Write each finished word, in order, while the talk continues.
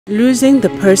Losing the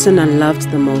person I loved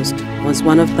the most was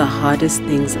one of the hardest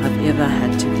things I've ever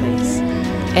had to face.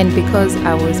 And because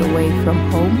I was away from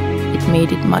home, it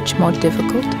made it much more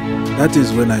difficult. That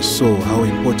is when I saw how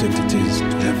important it is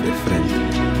to have a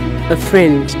friend. A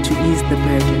friend to ease the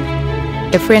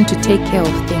burden. A friend to take care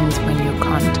of things when you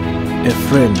can't. A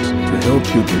friend to help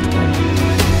you get home.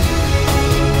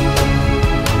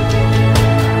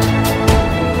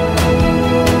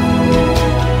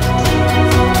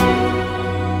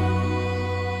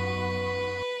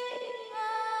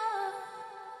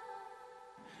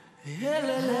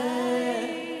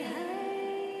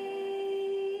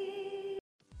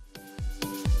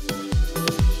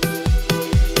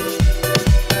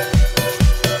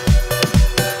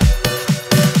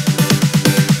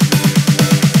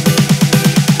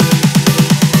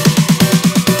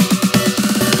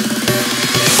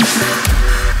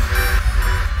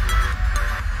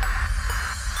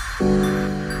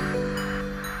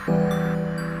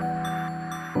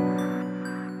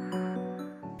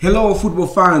 Hello football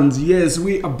fans, yes,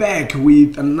 we are back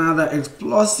with another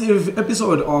explosive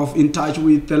episode of In Touch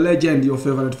with the Legend, your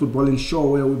favorite footballing show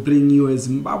where we bring you a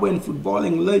Zimbabwean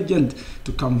footballing legend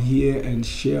to come here and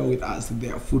share with us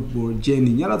their football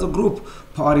journey. Nyalazo Group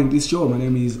powering this show. My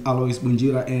name is Alois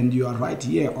Bunjira and you are right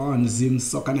here on Zim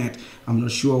Soccernet. I'm not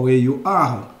sure where you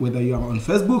are, whether you are on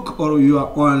Facebook or you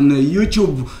are on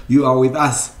YouTube. You are with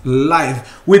us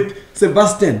live with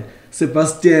Sebastien,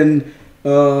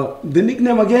 the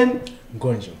nickname again?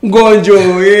 Ngonjo,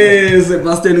 yes,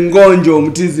 Sebastien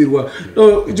Mutizirwa.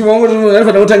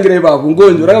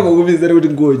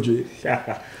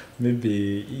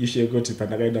 Maybe you should go to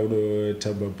Panagaida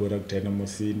Tababora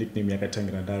Dynamosi, nickname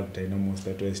Yakatangra Dynamos,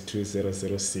 that was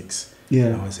 2006.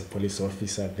 Yeah. I was a police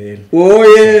officer then. Oh,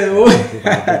 yeah.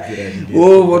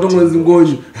 What was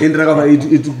Ngonjo?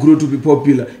 It grew to be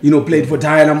popular. You know, played for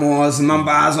Dynamos,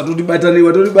 Mambas,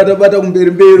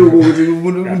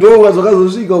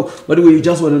 but we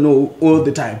just want to know all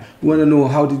the time. We want to know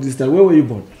how did this start. Where were you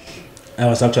born? I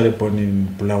was actually born in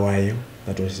Bulawayo.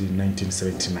 That was in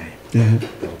 1979.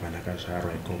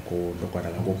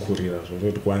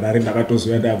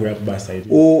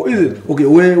 Oh, is it? Okay,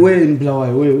 where in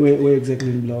Bulawayo? Where exactly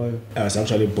in Bulawayo? I was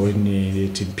actually born in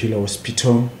Timpila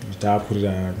Hospital.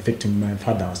 In fact, my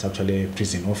father was actually a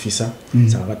prison officer.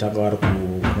 So I got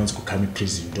to Kami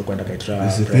prison.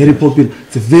 It's a very popular.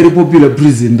 It's a very popular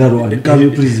prison. That one,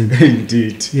 Kami prison.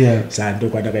 Indeed. Yeah. So I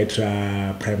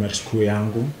got primary school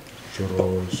yangu.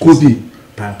 Kopi.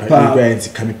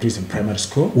 Kami prison primary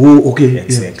school. Oh, okay.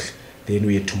 Exactly. Yeah. Then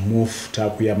we had to move to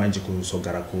Manje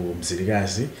kusogara ku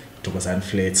Mzilikazi to Bazan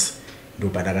Flats.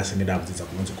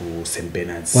 St.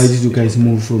 Bernard's. Why did you guys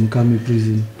move from Kami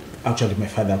prison? Actually, my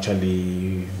father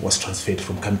was transferred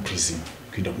from Kami prison.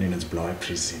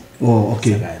 Prison. Oh,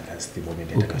 okay. So that's the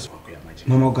moment okay.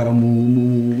 Mama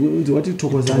Karamu, what you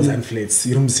talk about? Bazan Flats.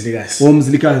 Mzilikazi. Oh,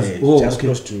 Mzilikazi. Oh, just okay.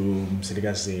 Close to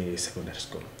Mzilikazi secondary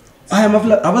school. I am a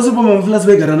flats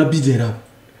way garana pijera.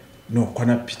 No,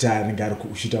 kwana pita ngari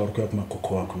kushita uri kuma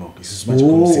koko kuno. This is much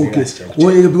okay. Oh,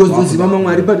 yeah, because mama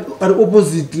ngari but are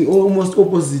opposite, almost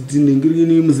opposite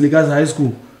ngiri Mzilikazi High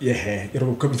School. Yeah,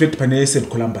 in fact pane St.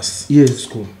 Columbus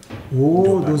school.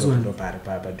 Oh, those one.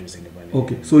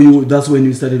 Okay, so that's when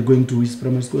you started going to which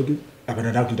primary school again?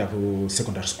 Abana ku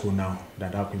secondary school now.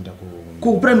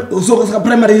 Ku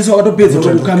primary is auto pay to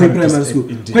primary school.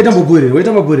 Wait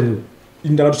a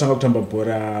in the kutamba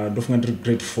bora ndofunga ndiri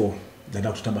grade 4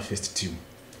 ndada kutamba first team.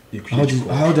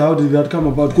 How did that come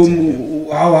about?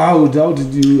 How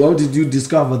did you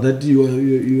discover that you are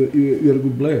a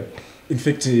good player? In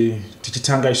fact,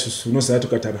 tichitanga isusu unoziva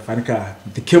tukatafanika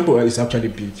the camp is actually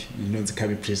big. You know the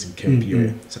Kami prison camp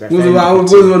here. So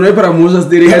vanopera mhosva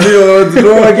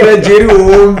dzinoakira jeri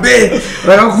hombe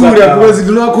rakakura because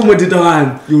dzinoakomodeta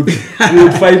vanhu. You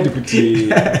would find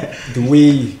the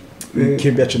way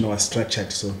camp yacho was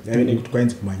structured, so kuti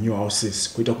kwainzi kuma-new houses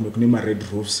kuita kumbe kune ma-red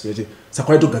roofs saka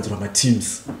kwaitogadzirwa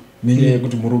ma-teams nenyaya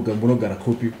yekuti munogara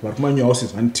kopi vari kuma-new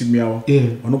houses vane team yavo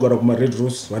vanogara kuma-red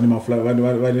roofs vane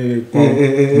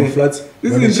flats.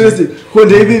 This is interesting.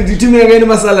 Konde team yanga ine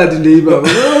masalad ndeiba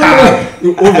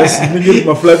obviously ningeti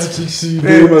ma-flats chichi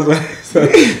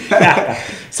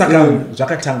saka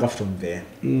zvakatanga from there.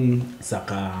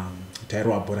 Saka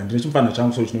tairwa bhora ndine chimufana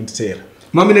changu so chinonditeera.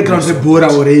 Mama ne ground bora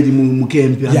already mu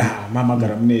camp ya. Yeah, mama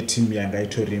gara mune team yanga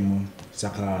itorimo.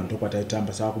 Saka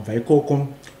ndokwataitamba saka kubva ikoko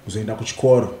kuzoenda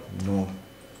kuchikoro. No.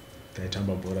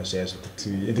 Taitamba bora shares kuti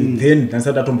then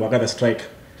ndasada ndatombo wakada strike.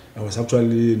 I was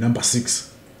actually number 6.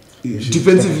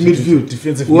 Defensive midfield.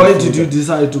 Why did you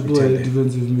decide to play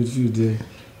defensive midfield there?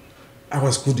 I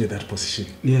was good at that position.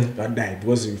 Yeah. That day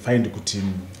because you find kuti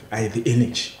I had the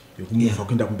energy. You can move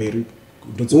kuenda kumberi.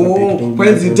 Oh,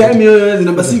 when's the time the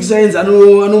number 6 signs I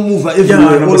know move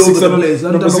everywhere all over the place.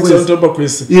 Number 6 on top of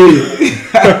quiz.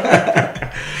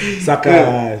 Yeah.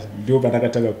 Saka ndio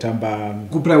patakataka kutamba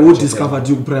Kupra who discovered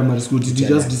you primary school? Did you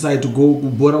just decide to go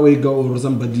Bora Wega or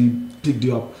somebody picked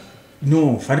you up?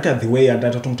 No, fanika the way and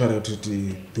that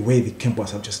the way the camp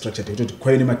was just structured. It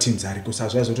quite many teams are because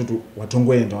as well as to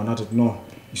watongoenda or not no.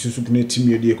 Isusu kune team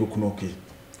yodi kunoki.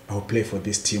 I will play for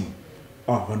this team.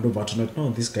 Oh, I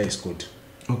know this guy is good.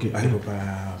 Okay. I go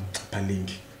pa link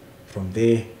from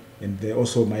there, and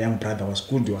also my young brother was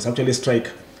good. He was actually a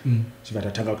striker.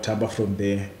 Chivatanga kutamba from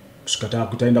there. Kusukata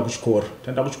kutaenda kuchikoro.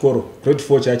 Taenda kuchikoro. Grade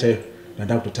 4 chacha.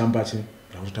 Nanda kutamba chi.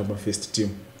 Kutamba first team.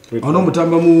 Ano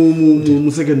mutamba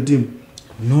mu second team.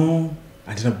 No.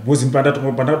 Andina bozi mpanda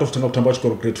kutanga kutamba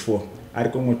kuchikoro grade 4.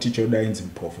 Ariko mo teacher dainzi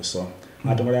professor.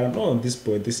 Atomala no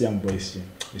this young boy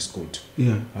is good.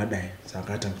 Yeah. Adai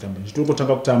sakata kutamba. Chitoko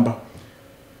kutamba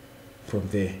from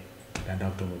there and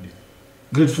out of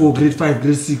grade 4, grade 5,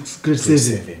 grade 6, grade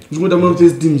 7. You got among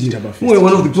this team. We're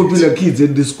one of the popular kids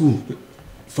at the school.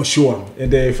 For sure.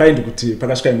 And I find kuti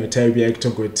pakashika imwe time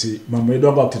yakutoko kuti mama yedu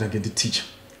anga akutenda ngendi teacher.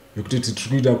 Yokuti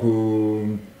tikuita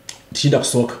ku tichida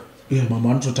kusoka.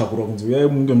 Mama anototakura kunzi uya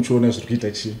munge muchiona zviri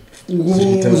kuita chi.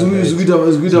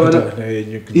 Zvikuita vana.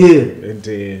 Yeah.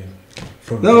 And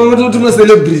from no, to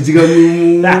celebrity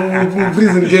come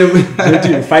prison game.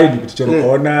 You find kuti chero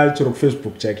kaona chero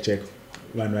Facebook check.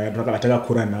 Vanhu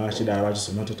vakataka nawo achidaro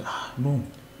vachizona kuti no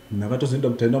nakatozoenda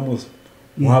kutaenda muzi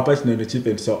mwapa chinondo chip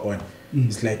and so on.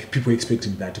 It's like people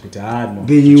expecting that kuti no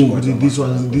they knew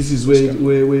this is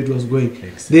where it was going.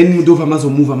 Exactly. Then mutofa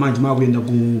mazomove manje makuenda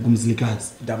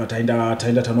kumzilikazi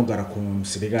taenda tanogara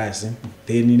kumzilikazi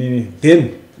then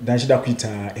ndachida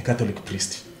kuita a Catholic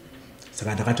priest.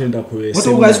 Saka ndakatoenda ku what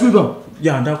you guys school baba?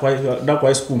 Yeah, ndakwa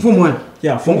high school. Form 1.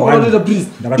 Yeah, form 1. The priest.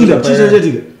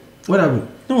 What happened?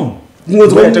 No. The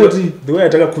way I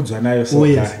take a kudzwa nayo so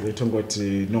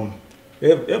yetongoti no.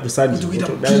 Every Sunday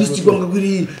priest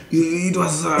it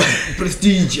was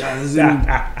prestigious.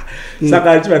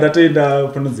 Saka chiva ndatoenda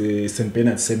panonzi St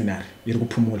Bernard Seminary iri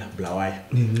kupumula Bulawayo.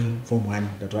 Form 1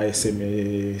 that was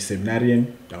seminarian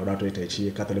ndauda toita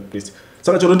chi Catholic priest.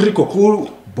 Saka choro ndiriko cool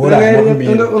bora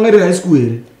ungari high school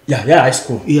here. Yeah, high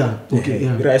school. Yeah, okay,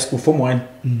 yeah. High school form 1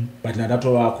 but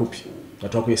ndatowa kupi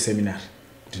ndatowa ku seminary.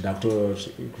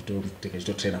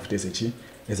 To train after this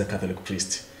as a Catholic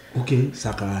priest. Okay.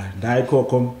 Saka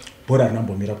ndaikoko bora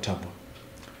nambomira kutamba.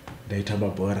 Ndaitamba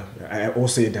bora. I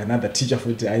also had another teacher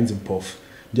for the Ainz Prof.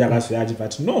 Ndiakasoyaji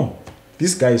but no,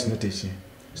 this guy is not a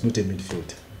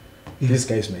midfielder. This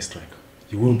guy is my striker.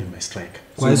 He will be my striker.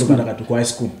 So high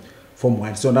school form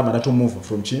 1. So ndaba to move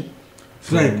from chi.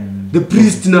 Strike. The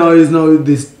priest now is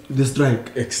the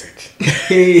strike.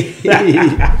 Exactly.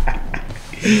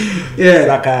 Yeah.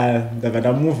 Saka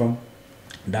ndavada move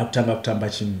ndakutanga kutamba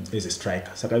chim as a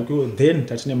striker. Saka then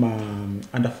tachine ma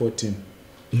under 14,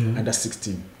 under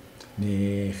 16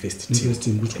 ne first team.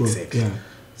 Exactly. Yeah.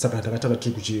 Saka ndakatanga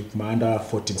tikuchi kuma under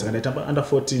 14. Saka ndaitamba under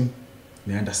 14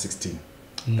 ne under 16.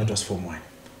 That was form 1.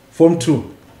 Form 2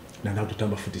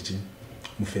 ndakutamba futi chim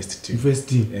mu first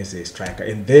team as a striker.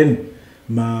 And then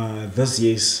those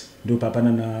years ndo papa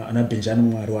na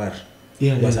Benjamin Mwarwar.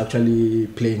 Was actually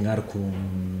playing ku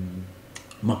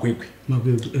Makwekwe.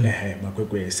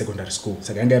 Makwekwe secondary school.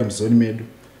 Saka anga mzoni medu.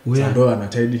 Ndo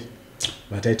anataidi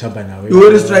vataitamba nawe. You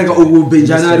were a striker or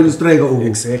Benjamin was striker or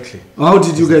exactly. How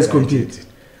did you guys compete?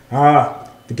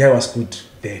 The guy was good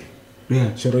there.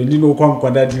 Yeah. Choro ndino kwa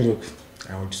ndadiro.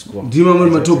 I would score. Do you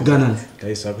remember my top gunners?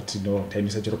 Guys akuti no time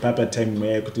isachiro papa time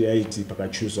where kuti yaiti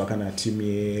pakachuzwa kana team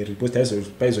ye report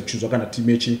paizo chuzwa kana team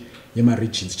yechi yema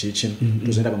regions chichin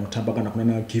tozoenda kamutamba kana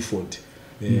kuna Gifford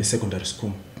secondary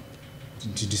school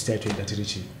distance that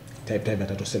reach time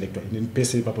that to select in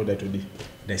pese papa that would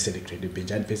they selected the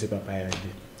Benjamin pese papa ya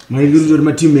my little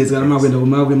my teammates kana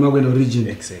makwenda region.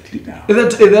 Exactly. Now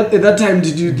at that time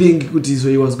did you think kuti so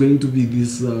he was going to be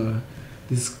this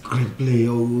great player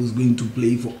who was going to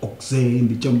play for Oxford in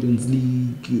the Champions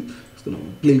League, he's going to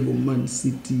play for Man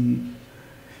City?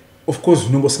 Of course,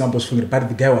 no was but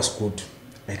the guy was good,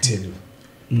 I tell you.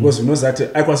 Because you know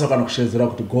that I was going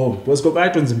to go. Because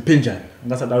I was in Pinjan.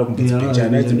 That's what I was in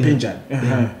Pinjan.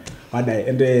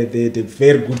 And the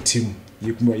very good team.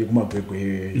 You know,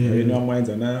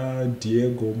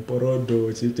 Diego,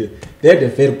 Mporodo, they had a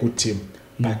very good team.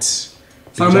 But so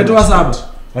was up.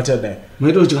 What are they?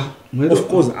 Of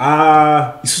course,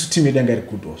 it's team that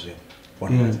good also.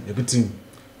 Everything.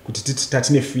 Kuti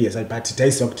 13 years, but it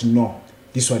is up to know.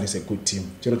 this one is a good team.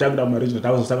 Chero takuda kumaregional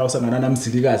tawazosaka usangana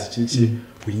naMzilikazi chichi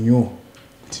we knew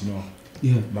to know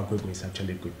Makwekwe is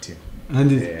actually a good team. And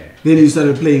then you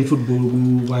started playing football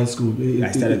in high school.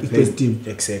 I started playing first team.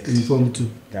 Exactly. In Form 2.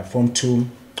 Yeah, Form 2,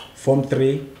 Form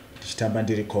 3, Chitamba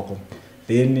ndiri Koko.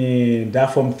 Then in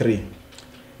that Form 3,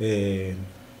 in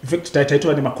fact,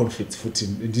 taitwa ni conflicts futhi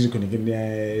ndiri kunenge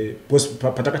because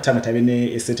patakatanga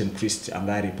tavene a certain priest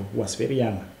angaripo who was very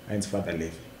young and his father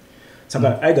Levi. So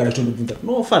I got to do that.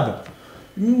 No father.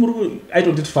 I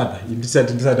don't need father. You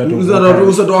decided to father.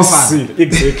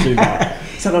 Exactly.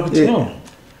 So no.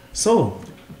 So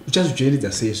just joined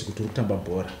the says to tamba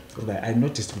bora. I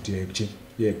noticed with a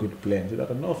good plan.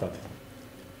 No father.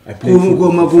 I play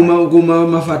kuma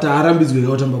mafata arambizwe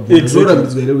otamba bora.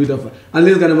 Zorambizwe with father.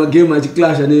 Unless kana game match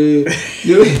clash and the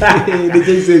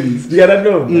change service. You gotta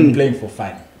know. I'm playing for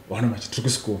fun. One match to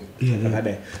school.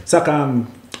 So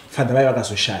father I was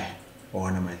so shy.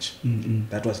 One match.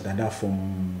 That was under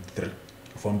Form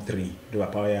 3. They were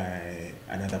power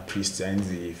another priest and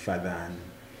the father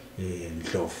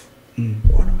and love.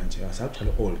 One match. I was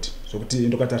actually old. So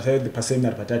the person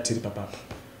that patati papa.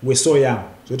 We so young.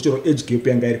 So your age gap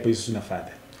young guy replaces na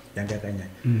father. Young guy.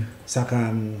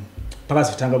 Saka pakas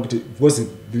vitanga because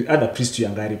the other priest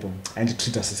young guy and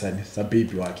treat us as a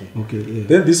baby wake. Okay. Yeah.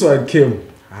 Then this one came.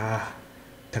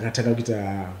 Taka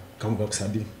kita kamuka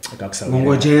kusadi akakusaba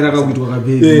ngongojera kakuitwa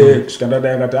kabezi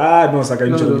kushikanda ngati no saka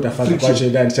incho kutafanya kwa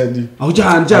chega ndichandi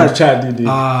auchandi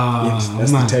yes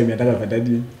that's the time yandakabva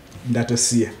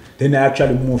ndatosiya. Then I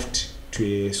actually moved to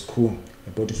a school,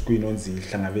 a boarding school inonzi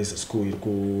Hlangaveza school ku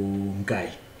Nkai.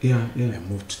 I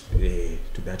moved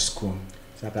to that school.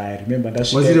 Saka I remember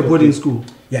that was it a boarding school?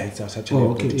 Yeah, it was actually a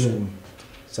boarding school.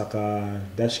 Saka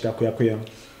dashika kuya.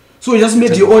 So you just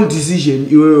made your own decision.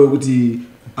 You were with the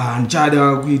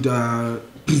Anchada with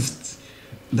priest.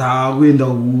 Da wenda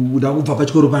udakubva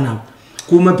pachikoro panapa.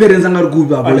 Kuma parents angari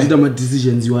kuba bachita ma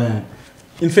decisions iwaya.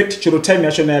 In fact, chiro time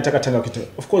yacho na yatakatanga kuita.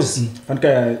 Of course,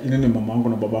 fanika inene mama wangu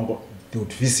na baba wangu they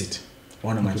would visit.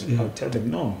 Wana manje. I would tell them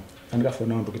no. Fanika for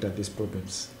now to get these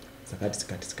problems. Sakati.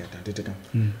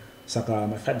 Saka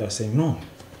my father was saying no.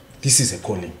 This is a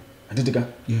calling. Aditeka.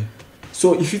 Yeah.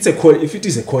 So if it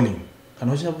is a calling,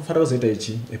 kanochina father was a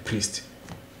priest.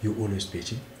 You always be a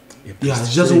priest. Yeah,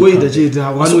 just wait that you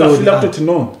one so way. So to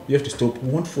know, you have to stop.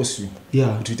 We won't force you.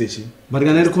 Yeah. But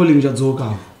can I calling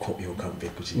Jadzoka? You come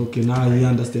back. Okay, now you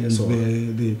understand so,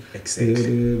 the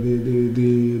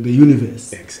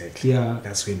universe. Exactly. Yeah.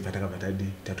 That's when Pataka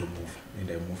Batadi had to move,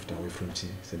 and I moved away from Chi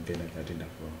and then I got for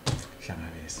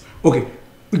Hlangaveza. Okay.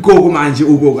 Ugogo manje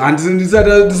ugogo and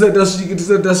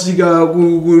ndisatashika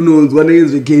kunonzwa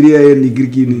nezve career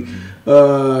yenigirikini.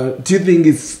 Do you think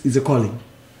it's a calling?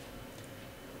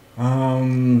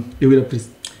 You will a priest.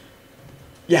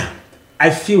 Yeah,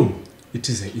 I feel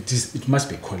it must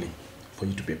be a calling for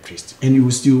you to be a priest. And you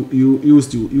will still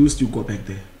go back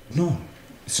there. No,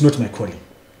 it's not my calling.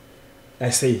 I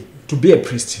say to be a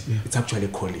priest, it's actually a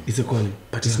calling. It's a calling,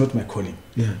 but it's not my calling.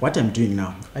 Yeah. What I'm doing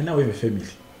now, I now have a family.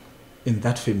 In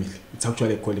that family, it's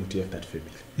actually a calling to have that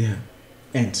family. Yeah.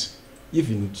 And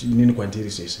even in Kwantiri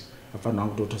station, I found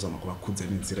out daughters are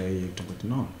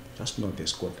no, just know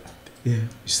there's God out there. Yeah.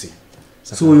 You see.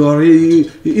 So you are in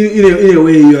a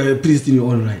way you are a priest in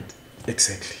your own right.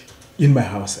 Exactly. In my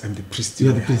house, I'm the priest. You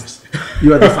are the priest.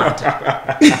 You are the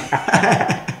father.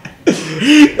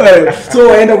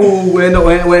 So when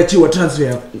you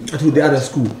transfer to the other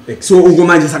school, so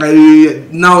ugomanje saka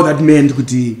now that meant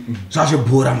kuti zvashe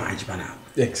bhora manje pana.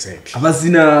 Exactly.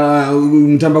 Avasina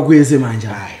mutamba kuese manje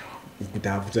ayo.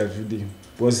 Kuta really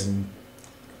was in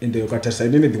the ukatarisa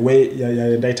inini the way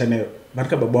ndaita nayo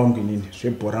marika baba wangu inini zve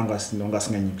bhora ngonga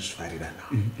singanyi kuzvifarira na.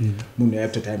 Munhu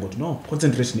have to time but no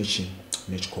concentrate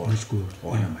nechikoro.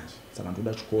 Ona manje. Saka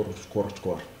ndoda chikoro.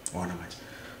 Ona manje.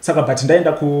 Saka but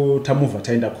ndaenda kutamuva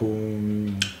taenda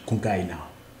kunkai now.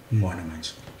 Ona manje.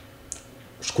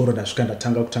 Kuchikoro ndasvika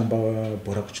ndatanga kutamba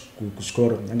bhora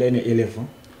kuchikoro ndanga ine 11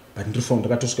 but ndiri form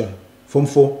ndakatosvika form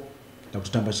 4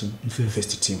 ndakutamba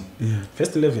first team.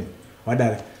 First 11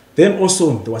 wadara. Then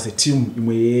also there was a team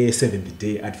imwe Seventh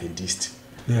Day Adventist.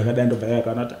 Yakada ndobaya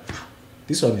kanata.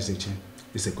 This one is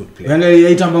a good player. Yanga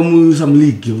yaitamba mu some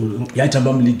league.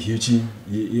 Yaitamba mu league yechi.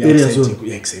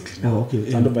 Yeah, exactly. Oh, okay.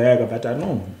 Ndobaya kabata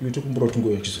no. Yuto kumburo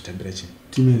tungo yechizotambira chi.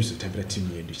 Yechizotambira team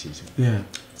yedu chichi. Yeah.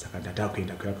 Saka ndata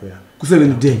kuenda kuya. Ku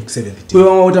Seventh Day.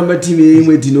 Kwa utamba team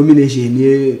imwe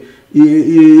denomination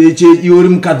uri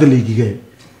mu Catholic ke.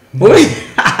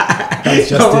 That's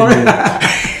just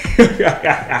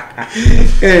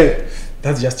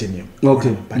that's just a name.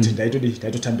 Okay. But I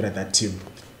told tambira that team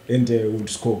and would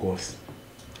score goals.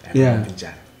 Yeah.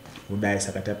 kudai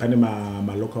saka pane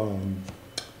ma local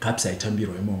cups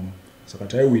aitambirwa imomo saka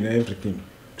taiwina everything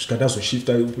kusvika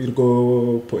tazoshifta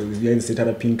iriko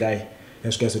yainzetara pink eye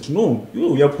yasvika yazoti no iwe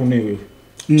uya kuno iwewe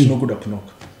tinokuda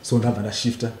kunoka so ndabva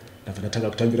ndashifta ndabva ndatanga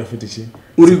kutambira futi chi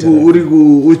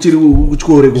uchiri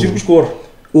kuchikoro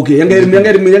okay yanga iri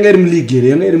muleague here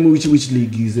yanga iri which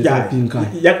league is it pink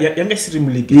eye yanga isiri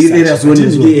muleague area zone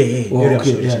as well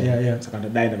okay saka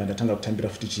ndadai ndabva ndatanga kutambira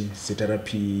futi chi zetara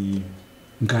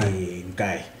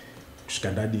ngai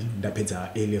kusvika ndapedza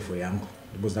A level yangu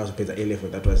because ndazopedza A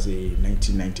level that was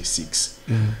 1996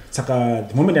 saka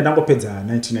the moment ndangopedza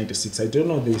 1996 I don't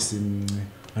know this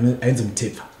ainzi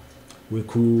mutepfa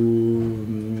weku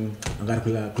angari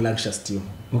kulancashire still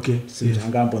okay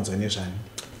anga ambonzwa nezvangu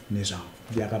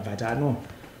yakabva no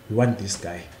we want this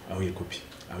guy auye kupi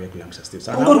auye kulancashire still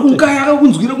saka ngori kunkai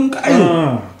akakunzwira kunkai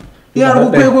yari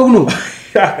kukwekwe kuno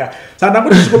saka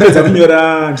ndangoti ndichikopedza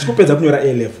kunyora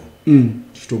A level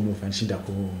ndichitomuvha ndichinda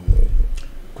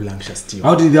Lancashire still.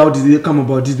 How did they come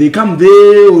about? Did they come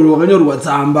there or wakanyorwa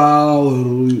tsamba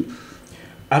or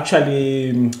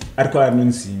actually ariko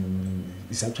anonzi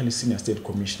is actually senior state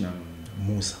commissioner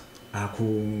Musa ku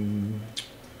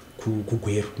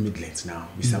Gweru Midlands now.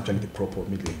 It's actually the proper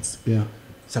Midlands. Yeah.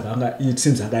 Saka it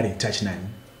seems agari in touch nani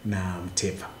na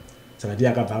Mtepfa. Saka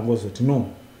dia akabva ngozoti no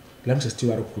Lancashire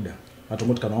still arikuda.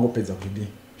 Atongoti kana wangopedza kudi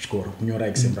chikoro kunyora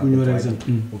exam rako.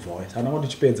 Ubva. Saka ngoti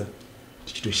chipedza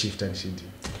tichitoshifta nchindi.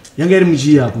 Yanga iri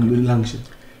muchia ku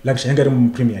Lancashire yanga iri mu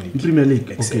Premier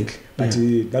League. Exactly. Okay. But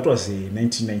that was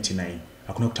 1999.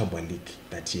 Hakuna kutambwa league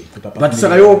that year. But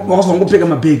saka yo wakafanga ngopeka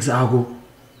ma bags ako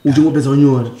uchingopedza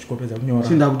kunyora.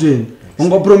 Chinda kuteni.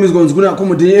 Wanga promise gonzi kuna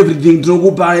accommodate everything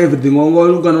tinokupa everything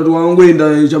wanga kana kuti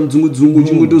wangoenda chamudzungu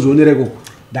chingotozoonereko.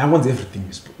 Ndangonzi everything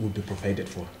will be provided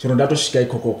for. Chero ndatosvika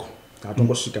ikokoko.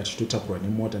 Ndatongosvika tichitotapurwa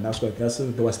nemota ndasvika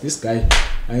there was this guy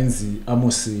ainzi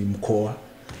Amos Mkowa.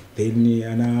 Then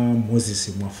ana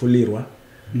Moses Mwafulirwa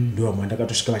ndio amwe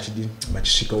ndakatosvika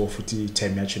vachisvikawo futi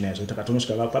time yacho nayo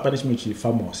takatonosvika papa nechimwe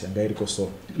chifarmhouse yanga iriko so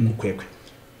kukwekwe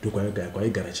ndio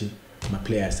kwaigara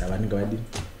maplayers avanenge vadi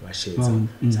vashedza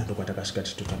saka kwatakasvika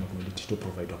tichitotanga kunoti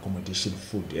tichitoprovide accommodation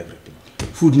food everything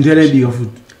food ndiyadiwa food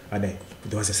adai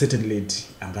there was a certain lady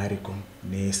anga ariko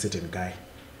ne certain guy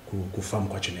kufarm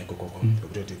kwacho naiko koko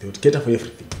kuti they would cater for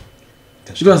everything.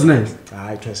 It was nice.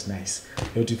 It was nice.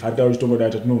 Yoti farda uchitongoda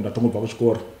kuti no ndatongobva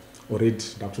kuchikoro already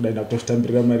ndakutoda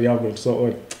kutambirira mari yangu so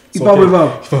on.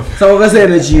 Ipapo. Saka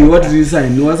wakasaina chi what did you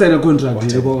sign? Wasaina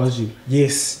contract ile kwa wachi.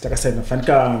 Yes, takasaina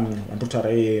fanika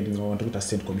ndotara ndikuta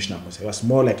state commissioner was. I was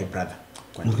more like a brother.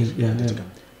 Okay, yeah.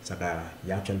 Saka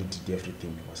he actually did everything.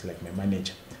 He was like my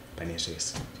manager.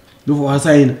 Paneshes. No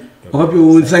wasaina.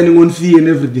 Wakapi signing on fee and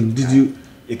everything. Did you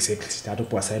exactly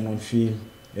start sign on fee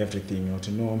everything you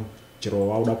know. Chiro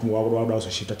wauda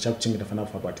uzoshifta chakuchengeta fana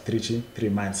for about 3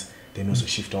 months then also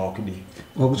shift wakudi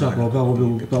wakutsvaka wapa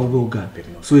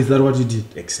so is that what you did?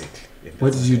 Exactly.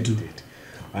 What did you do?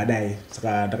 Adai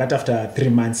saka ndakati after 3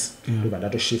 months ndobva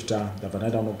ndatoshiftha ndabva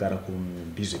ndaenda kunogara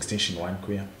kuBizo extension 1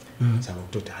 kuya saka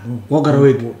kutoti hano wagara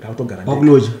wega ndakutogara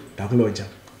ndakuloja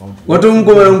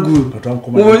watomukoma mukuru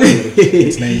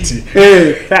it's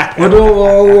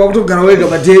 90 wakutogara wega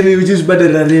pateni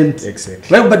uchizvibhadharira rent.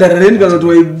 Exactly. Waibhadharira rent kana kuti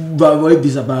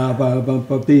waibvisa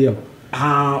papay yapo?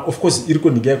 Of course iriko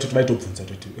ndiga kuti vaitobvunza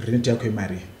kuti rent yako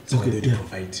imari okay, they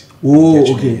provide.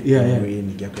 Okay, yeah.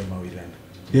 Ndiga yako imawirana.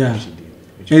 Yeah.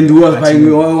 And who was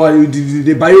buying? Did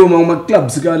they buy your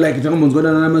clubs? Like takamuzwa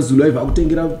na mazulu aiva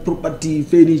kutengera property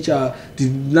furniture.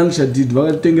 Did Lancashire did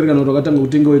vakatengera kana vakatanga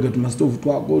kutenga wega tuma stove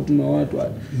twako tuma watu.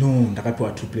 No, ndakapiwa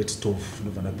 2 plate stove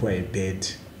ndobva ndapiwa a bed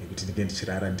yekuti ndinge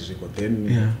ndichirara ndiriko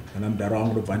then kana mudaro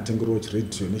wangu ndobva nditengerawo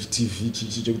chiradio nechi-TV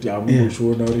chichi chekuti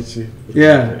hamungochiona uri chi.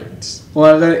 Yeah.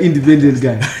 Waka independent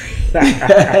guy.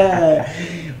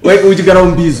 Wait, uchigara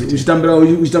umbizo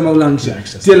uchitamba kuLancashire.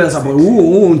 Tell us about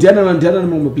ndiana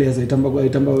mamwe players aitamba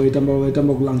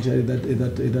kuLancashire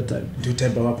at that time.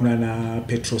 Ndotamba vakuna na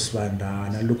Petros Vanda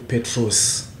na Luke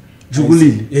Petros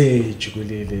Jugulile.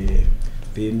 Jugulile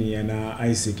then yana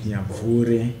Isaac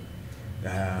Nyavure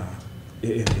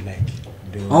like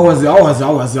how was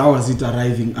it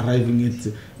arriving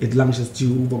at Lancashire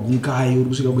still uba kunkai uri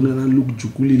kusvika kuna na Luke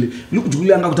Jugulile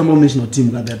anga kutamba national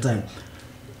team at that time.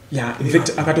 Yeah, in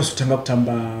fact, akatosutanga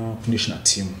kutamba national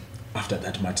team after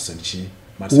that Madison chi.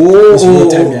 Ndo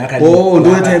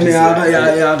time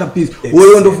yakapisa.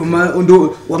 Oyo ndo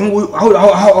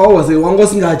how was it?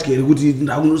 Wangosingatyere kuti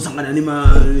ndakunosangana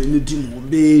ne team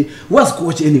hombe. Was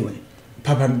coach anyway?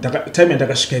 Papa time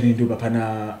ndakasvika ini ndo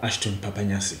papana Ashton Papa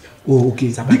Nyasika. Oh,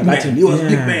 okay. Big man. He was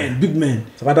big man.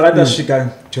 Saka ndakasvika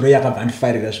chiro yakabva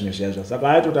ndifarira zvimwe zvazvo. Saka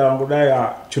atota wangu dai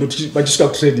chiro pachisvika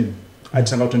trading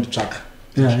atanga kutonditsvaka.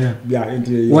 Yeah. And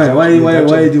Why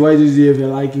did you have a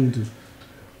liking to?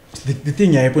 The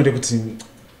thing yaipo ndekuti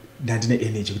ndandine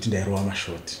energy kuti ndairowa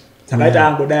mashoti. Saka ita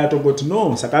ango dai atongoti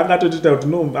no. Saka angatotita kuti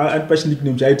no andipa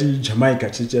nickname chaiti Jamaica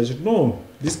chichi. No,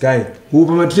 this guy who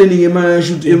pama training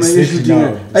shooting. That's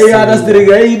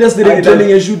the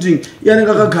training and shooting. Yani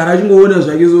kakagara chingoona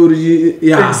zvake zori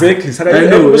exactly. Saka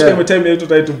ita time yetu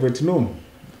taito but no.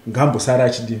 Ngambo sara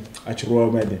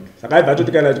achirowa made. Saka ibva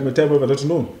totikana time batoti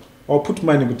no. Or put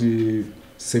money kuti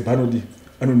Sebanodi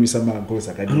anonwisa magoals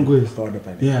akadini.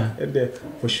 Yeah. And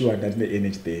for sure that the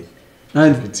energy there.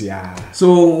 And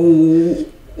so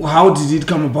how did it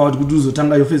come about kuti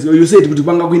uzotanga your first? You said kuti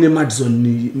kwanga kuine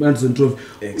Madison Trophy.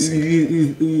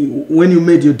 Exactly. When you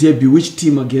made your debut, which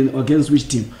team against which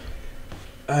team?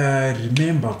 I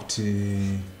remember kuti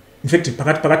in fact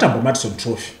pakatamba Madison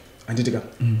Trophy. And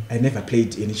I never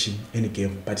played any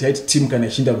game, but I had team kana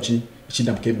chinda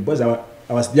game because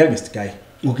I was the youngest guy.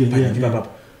 Okay, yeah.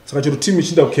 So I team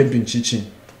chinda camping chichi.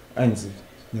 And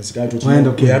nasika to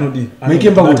yanodi.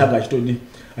 Makemba kutanga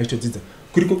achitodzinza.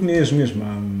 Kuriko kune zvimwe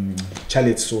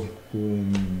challenge so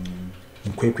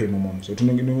mkwekwe momom. So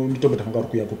nditobata kanga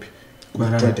kuya kupi. Ku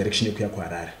direction yekuya ku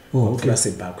Harare. Oh, okay.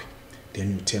 Sebakwe.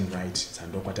 Then you turn right.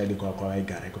 Sando kwatali kwa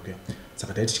igara ikokyo.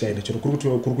 Saka taiti chikaenda chero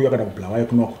kurukuya kana kublawa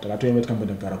kunoko. Takatoenda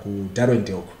tikambonda kugara ku Darwin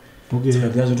Hook. Okay.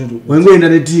 Wengoenda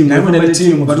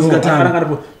neteam, but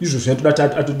usikatanga. Izvo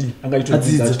zvinotoda atodi anga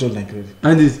itodzinza atodlankredi.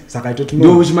 And saka itoti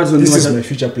no which Madison this is my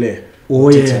future player. Oh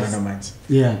yes.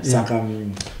 Yeah. Saka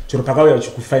chero pakauya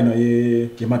kufinal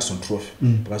ye Madison Trophy.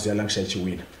 Because ya Lancashire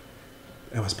chiwina.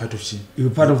 I was part of You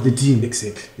were part of the team.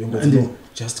 Exactly. You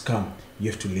just come. You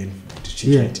have to learn to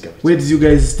change it. Where did you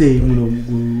guys stay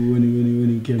when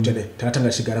you came?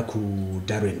 Takatanga chigara ku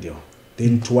Darwin Hook.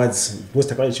 Then towards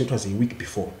most it was a week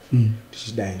before.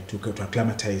 She died to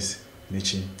acclimatize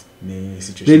situation.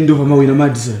 Then do wina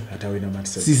Madison. Atawina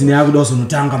Madison. Season yakuda also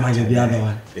notanga manje the other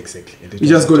one. Exactly.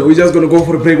 We're just gonna go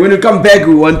for a break. When we come back,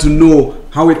 we want to know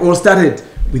how it all started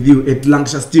with you at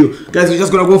Lancashire Steel. Guys, we're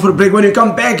just gonna go for a break. When we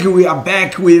come back, we are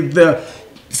back with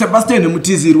Sebastien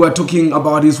Mutizirwa talking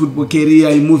about his football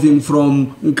career, moving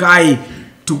from Nkai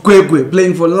to Kwekwe,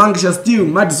 playing for Lancashire Steel.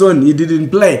 Madison, he didn't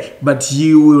play, but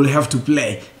he will have to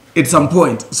play at some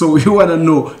point. So we want to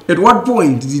know, at what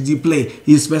point did he play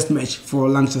his first match for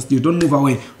Lancashire Steel? Don't move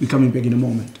away. We're coming back in a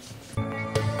moment.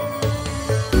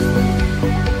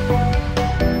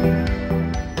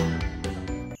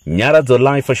 Nyaradzo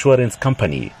Life Assurance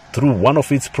Company, through one of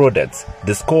its products,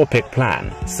 the Score Pack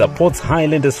Plan, supports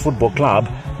Highlanders Football Club,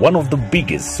 one of the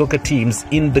biggest soccer teams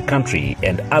in the country,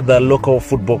 and other local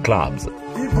football clubs.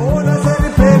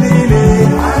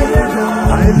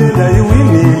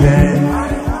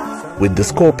 With the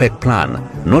Score Pack Plan,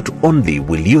 not only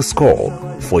will you score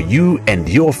for you and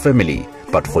your family,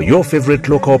 but for your favorite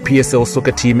local PSL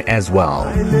soccer team as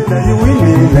well.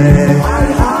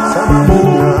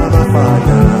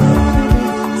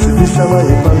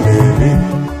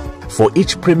 For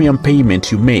each premium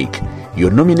payment you make,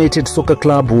 your nominated soccer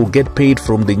club will get paid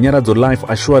from the Nyaradzo Life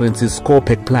Assurance's Score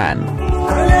Pack Plan.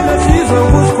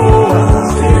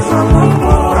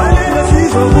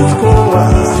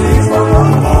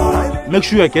 Make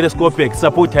sure you get a Score Pack.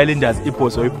 Support Highlanders,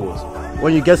 Ipos.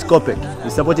 When you get Score Pack,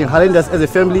 you're supporting Highlanders as a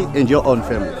family and your own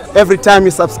family. Every time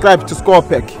you subscribe to Score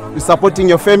Pack, you're supporting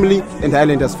your family and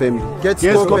Highlanders family. Get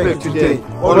Score Pack today.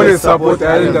 Always support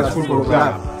Highlanders Football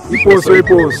Club.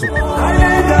 Ipos.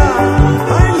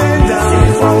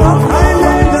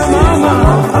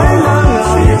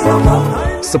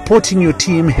 Supporting your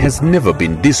team has never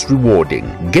been this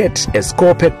rewarding. Get a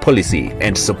Score Pack policy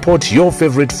and support your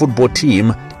favorite football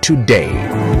team today.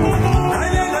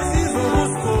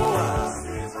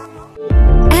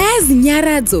 As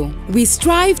Nyaradzo, we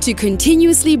strive to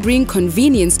continuously bring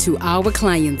convenience to our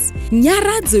clients.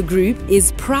 Nyaradzo Group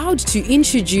is proud to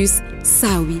introduce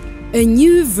Sawi, a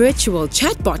new virtual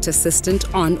chatbot assistant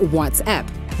on WhatsApp.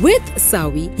 With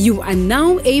Sawi, you are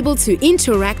now able to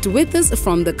interact with us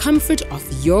from the comfort of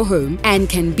your home and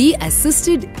can be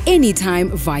assisted anytime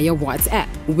via WhatsApp.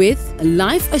 With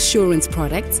life assurance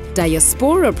products,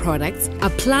 diaspora products,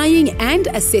 applying and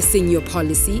assessing your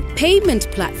policy, payment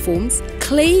platforms,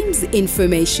 claims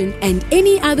information, and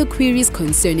any other queries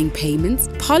concerning payments,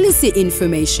 policy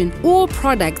information, or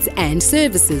products and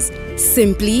services.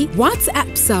 Simply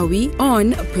WhatsApp Sawi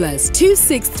on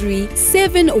 +263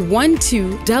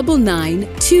 712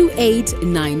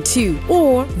 992892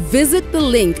 or visit the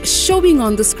link showing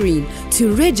on the screen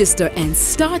to register and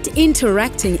start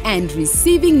interacting and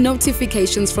receiving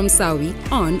notifications from Sawi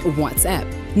on WhatsApp.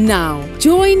 Now,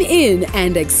 join in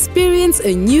and experience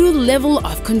a new level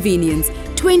of convenience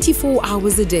 24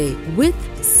 hours a day with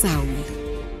Sawi.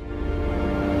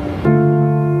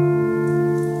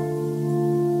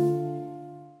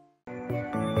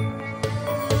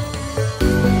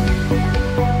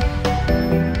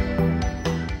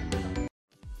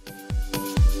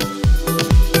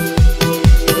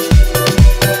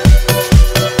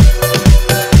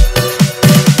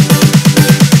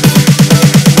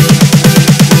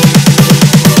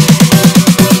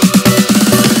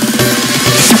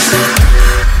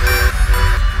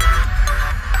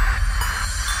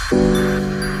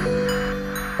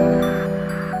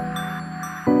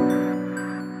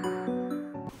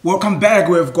 Welcome back.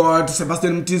 We've got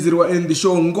Sebastien Mutizirwa in the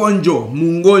show. Mungonjo.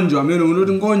 I mean,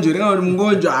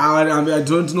 I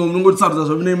don't know,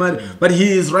 but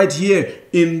he is right here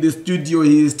in the studio.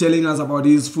 He is telling us about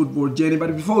his football journey.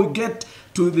 But before we get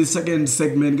to the second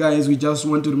segment, guys, we just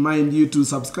want to remind you to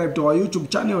subscribe to our YouTube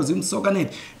channels in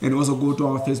SoccerNet and also go to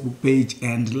our Facebook page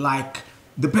and like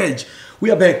the page. We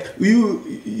are back.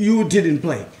 You didn't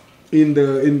play in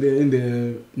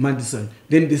the Madison.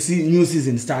 Then the new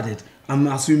season started. I'm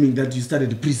assuming that you started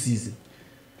the pre-season.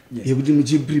 Yes. You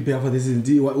didn't prepare for the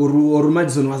season, or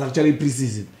Madison was actually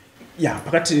pre-season. Yeah,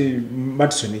 pakati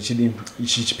Madison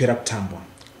ichipera kutambwa.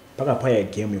 Paka paya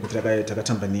game yekuti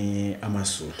takatamba ni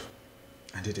Amasulu.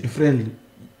 Friendly?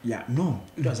 Yeah, no.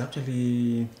 It was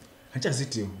actually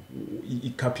hachaziti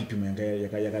ikapi pima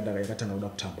yakatanga kuda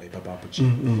kutambwa ipapa hapo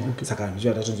chini. Saka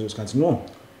njia tatonzo no.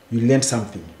 You learned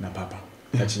something na papa.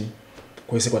 Kachi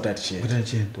kwese kwatati chie.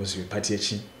 Was your party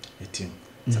chini. Team.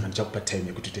 Saka ndichakupa time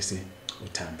yekuti tese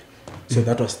utambe. So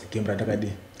that was the game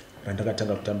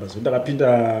randakatanga kutamba. So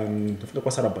ndakapinda ndofika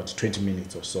kwasara about 20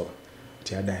 minutes or so.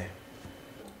 Tiadai.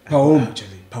 Home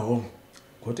actually. Home.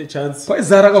 Got a chance.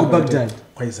 Kwaizara ka Baghdad.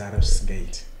 Kwaizara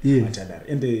singate. Yeah.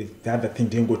 And the other thing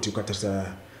they go to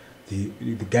katasa the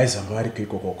guys are very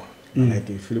koko.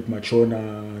 Like Philip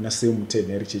Machona na Semu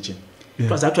Teneri Chichin. It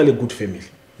was actually a good family.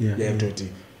 Yeah.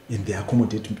 And they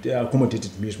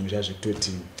accommodated me as a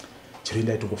team.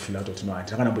 Chirinda to go feel out of no. I'm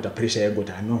gonna put a pressure. I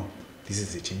got. I know this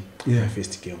is the team. My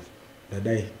first game. That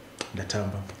day, the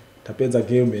tamba. Tapenza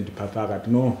game and papa got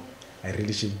no. I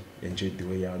really enjoyed the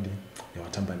way out there.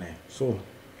 Tamba nine. So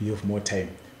we have more time.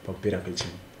 Papa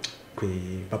pitching.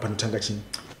 Papa Ntanga chin.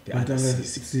 The other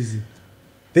season.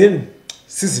 Then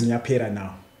season ya pera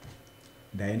now.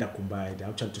 Ndaenda kumbai, they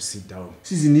actually to sit down.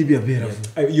 Season ni bia pera.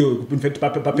 You in fact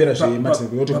papera she Martin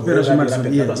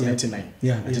that was 99.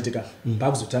 Yeah. Atiteka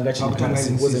back zotanga chini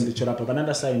wasn't the chora papa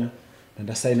nanda signer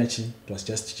chi it was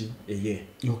just a year.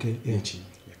 Okay, yeah.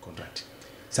 A contract.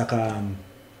 Saka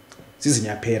season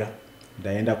ya pera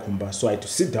ndaenda kumba, so I had to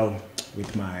sit down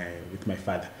with my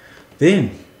father. Then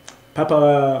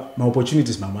papa my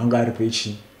opportunities mama ari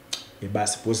pechi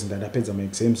basi suppose ndapedza my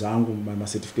exams zangu my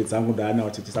certificates zangu ndana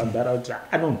watiti sandara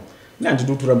I don't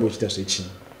ndindu turambo chita zvechi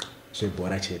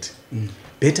zvebhora chete.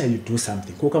 Better you do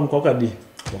something kokadi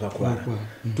wakakwara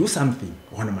do something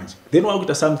wana manje then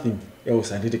wakuita something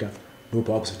else anditika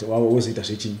ndopa wakuzoita wawozoita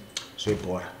zvechi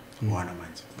zvebhora wana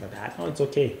manje but no it's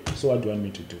okay, so what do you want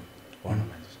me to do wana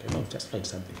manje no just find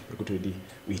something ekuti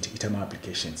we my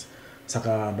applications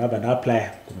saka ndaba apply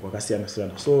kwakasiyana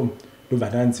siyana. So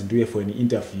Luvananzi do for an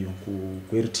interview ku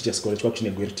Gweru Teachers College,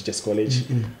 actually Gweru Teachers College.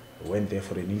 Went there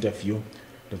for an interview.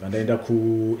 Luvananda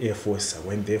ku Air Force,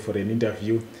 went there for an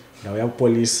interview. Now we have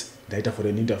police, data for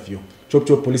an interview.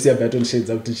 Chop police have baton shades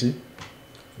out teaching.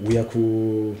 We are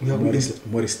ku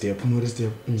Morris Step.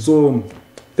 So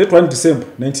that one December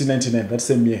 1999, that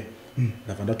same year.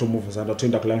 Lavanda to move and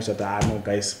to lunch at no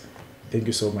guys. Thank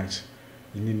you so much.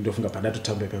 You need to panda to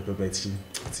tambe paper it's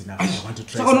enough. I want to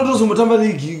try. So not to Mutamba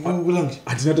League lunch.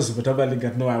 I did not to Mutamba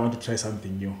League. No, I want to try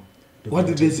something new. What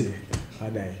did they say?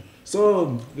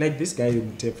 So like this guy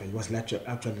Mutefa, he was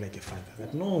actually like a father.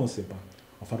 Like no Seba,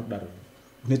 Ofarudaro.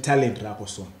 No talent rako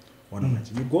so.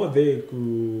 You go there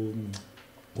to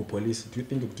police. Do you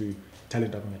think to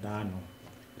talent up na no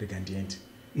regardient?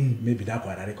 Maybe that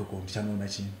kwa rare ko mchano na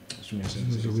chi.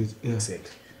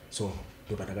 Exactly. So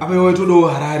I mean, we don't know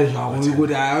Harare. I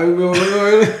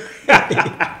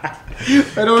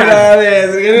don't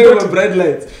know bright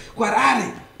lights.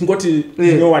 You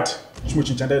know what?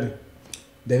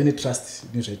 They really trust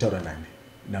in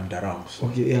namdarao.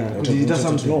 Okay, yeah. Could you tell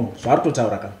something? No,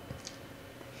 zvaritotaura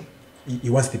he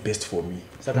was the best for me.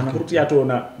 Saka nakuti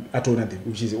atona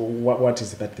which is what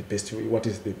is that the best, what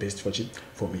is the best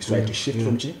for me. So I had to shift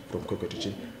from Kwekwe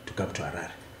to come to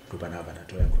Harare. Kubanava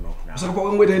natoya kuno. Saka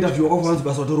pakamweta interview wakovanzi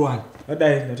basa watorwani.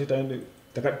 Adai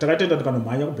takatenda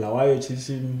takanomhanya kublawayo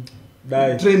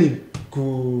dai training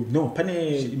no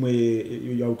pane imwe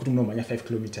yakuti munomhanya 5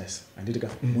 kilometers anditika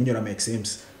munyora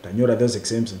ma-exams ndanyora those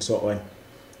exams and so on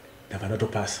ndabva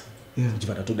ndatopasa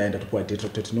ndichibva ndatodai ndatopuwa date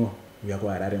toti no uya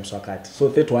kuharare musi wakati. So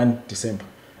 31 December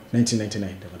 1999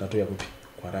 ndabva ndatoya kupi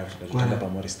kuharare ndachitanga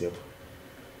paMorris Step.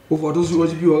 ubva watosvika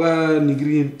uchipiwa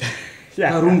kanhingirini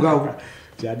karungako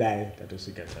tiadai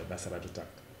ndatosvika basa ratotanga.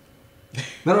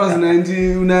 That was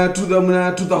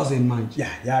 2000 manje.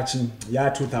 Yeah,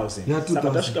 2000.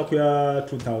 Saka tasvika kuya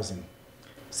 2000.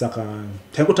 Saka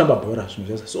taingotamba bhora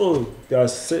zvinhu. So there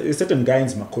was a certain guy in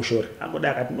Makoshori.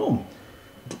 Angoda akati no.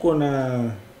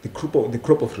 Tukona the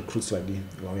crop of recruits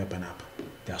wauya panapa.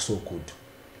 They are so good.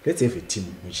 Let's have a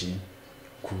team which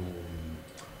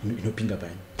inopinda pai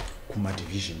kuma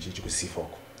division chichi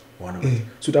kusifoko.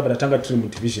 So tabva tatanga tiri mu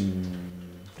division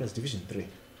division 3.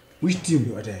 Which team?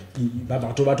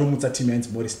 Baba vatomutsa team yanzi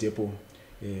Morris Step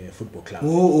football club.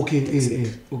 Oh, okay.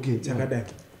 Okay. Takadai.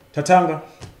 Tatanga.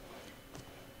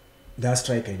 That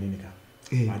striker inika.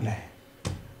 Madai.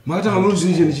 Makatanga mu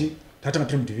division chi? Tatanga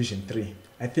team division 3.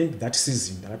 I think that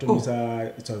season it was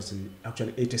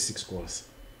actually 86 goals.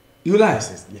 You lie?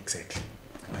 Exactly.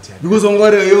 Because on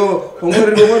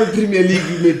Premier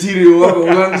League material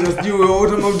just you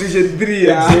autumn division 3.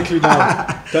 Exactly now.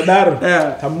 Tadaro.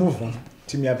 Tamuva.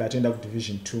 Team yabva atoenda ku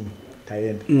division 2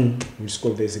 taenda. We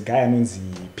scored, there's a guy anonzi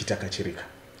Peter Kachirika.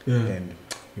 And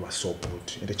he was so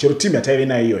good. And the chero team yataiva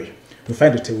iyoyo. We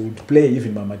find that we would play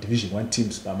even mama division 1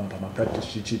 teams pama practice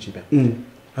chichipa.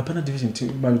 Hapana division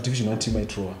 1 team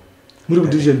aitrowa. Muri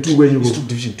division 2 kwenyu go.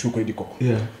 Division 2 kwedi koko.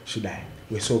 Should I?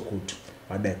 We're so good.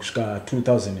 Wadai kusvika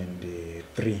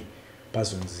 2003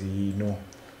 pazonzi no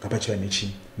kapachiva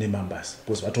nechi nemambers.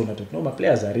 Because vatoona kuti no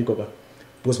maplayers ariko pa.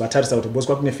 Because vatarisa kuti because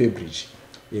kwakune Fabridge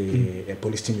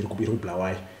police team iri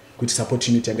kublawayo kuti support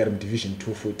unit yanga iri division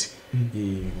 2 futi.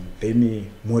 Then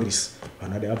Morris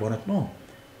vanada vabona no,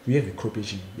 we have a crop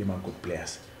yema good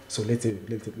players, so let's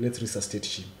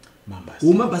resuscitate Mambas.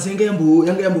 Mambas yanga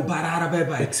yamboparara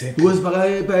pai. Because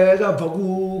pakabva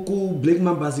ku Black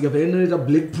Mambas ikaenda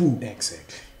Black Pool.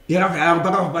 Exactly. Yakabva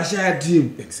paka pashaya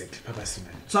team. Exactly. Papasina.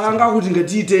 Saka ngakuti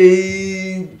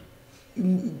ngatiite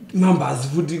Mambas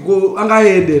futi ko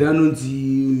angaendera anonzi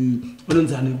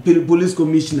police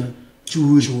commissioner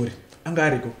Churi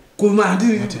angariko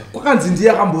kumandi kwakanzi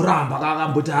ndiye akamboramba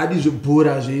akamboti hadi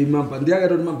zvebhora zvemamba ndiye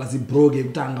akatoti Mambas broke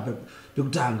yekutanga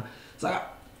pekutanga. Saka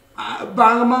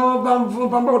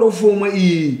pamba kutofomwa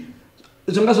iyi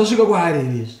zvanga zvasvika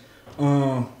kuHarare.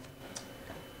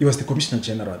 He was the commissioner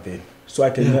general then, so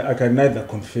I can neither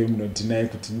confirm nor deny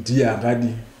kuti ndiye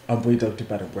angadi amboita kuti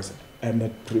pareposa. I'm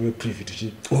not privy to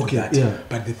that.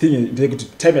 But the thing is, the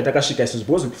time yatakasvika is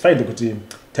supposed to find kuti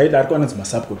taida ariko anonzi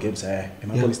masubco games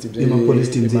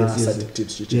police teams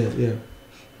yes.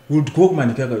 Would go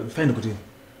man find kuti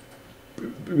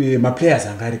my players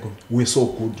angariko were so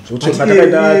good. So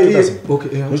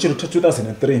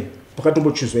 2003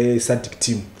 pakatombochuzwa Sadik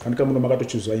team kanika muno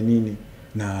makatochuzwa inini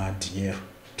na Dinero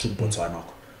tiri Botswana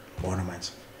ko bona manje.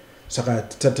 Saka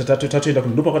tatoenda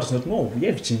kundo pakati no, we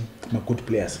have my good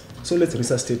players, so let's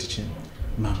resuscitate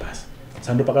Mambas.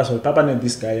 Sando pakaso papa and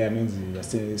this guy anonzi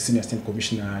senior assistant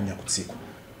commissioner Nyakutsiko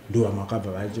ndo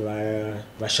amakabva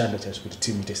vashanda chacho kuti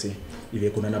team itese ive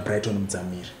kuna na Brighton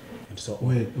Mdzamiri. And so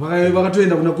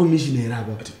vakatoenda kuna commissioner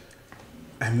apa.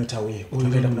 I'm not aware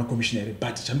vakaenda kuna commissioner,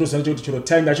 but chandoziva kuti chiro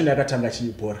time yacho yakatanga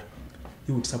chibhora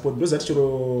he would support those that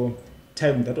chiro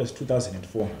time that was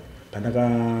 2004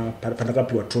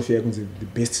 pandakapiwa trophy yakunzi the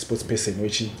best sports person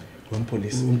which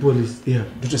police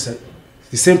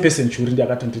the same person churi ndi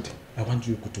akatonditi I want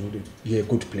you to be a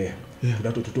good player.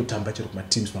 Kuda tototamba chero kuma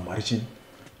teams mamarichini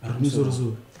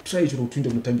arumuzorozo try chero kutinde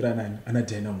kunotambira nani ana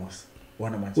Dynamos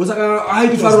wana manje usaka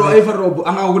aifaro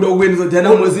anga kuda kuendesa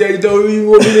Dynamos yaita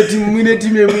mine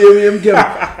team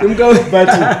yemukam but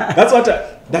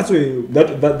that's why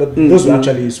those were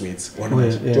actually his words wana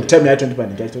manje to tell me I don't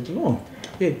panic I thought no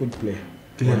yeah good player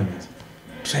wana manje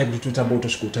try to tamba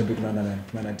utosikutambe kunana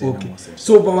Dynamos.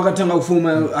 So pamakatanga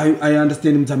kufuma I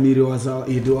understand Mdzamiri was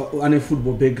on a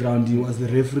football background, he was the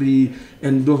referee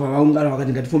and dova vaungana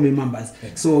vakati ngatiforme Mambas,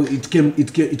 so it came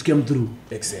through.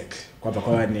 Exactly. Kwabva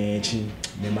kwava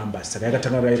nemambas saka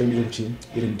yakatanga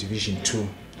iri division 2,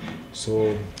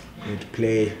 so we'd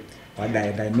play and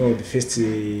I know the first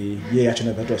year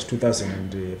actually that was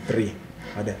 2003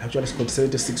 but I actually scored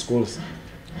 76 goals.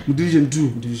 Division 2.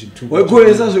 Division 2. Why go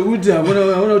as a good time?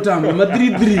 Ma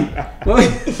 3-3.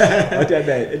 But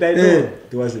I know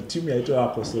there was a team I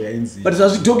told her so NZ. But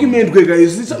as a document,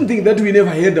 it's something that we never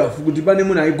heard of.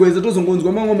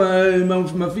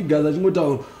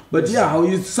 But yeah,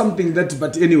 it's something that.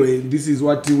 But anyway, this is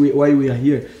why we are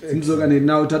here. Exactly.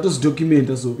 Now Tato's document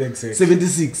also. Exactly.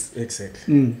 76.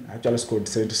 Exactly. I actually scored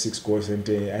 76 goals, and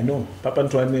I know Papa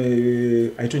Antoine.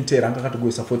 I don't tell Ranka to go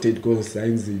supported goals. I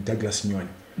in Douglas Nyon.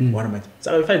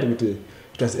 So I find it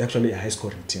was actually a high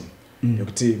scoring team. There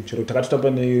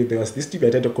was this team I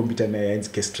tried to compete in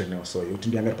Kestre now, so you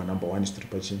think younger number 1 is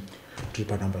triple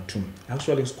number 2. I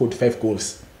actually scored 5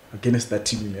 goals against that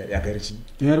team.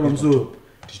 So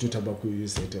tobacco you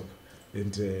set up,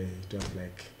 and it was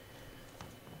like,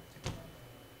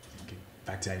 okay,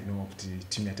 but I know the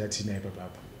team at that it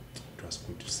was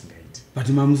good to sing it. But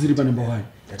Mam's number 1.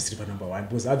 That's number 1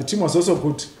 because the team was also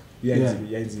good. Yeah,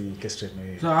 the Kestre.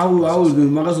 So how the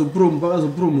Magazo promote?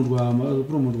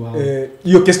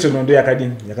 You Kestre on the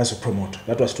academy, Yakaso promote.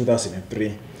 That was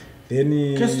 2003. Then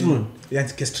Kestre. Yeah,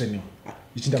 Kestre.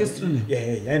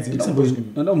 Yeah.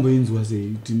 I don't mean was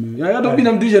a team. I don't mean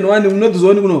I'm division 1, I'm not the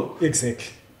zone, no.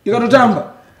 Exactly. You got to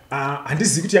tamba. And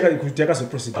this is good. Take us a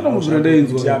procedure. I don't know,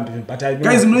 but I know.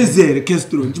 Guys, no is there,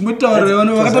 Castro.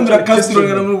 Mutamara Castro,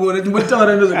 and I'm going to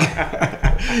Mutamara.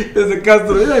 There's a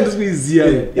Castro. It's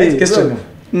easier.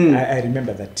 I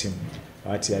remember that team.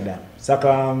 What you done?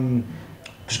 Saka,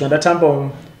 Kushkanda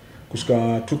Tambo,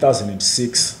 Kushka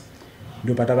 2006.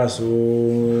 No pataka so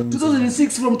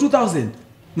 2006 from 2000.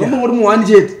 No more one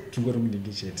jet. To go to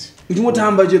jet. It won't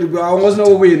hamper jet. I was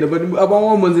no win, but about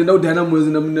 1 month and no Dana was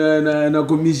in a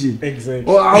commission. Exactly.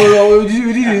 Oh, how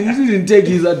you didn't take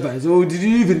his advice? Or did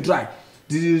you even try?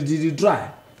 Did you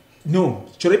try? No.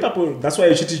 That's why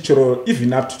I should Choro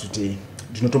even up to today.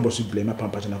 Do not almost blame a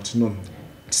pampa enough to know.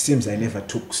 It seems I never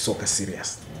took soccer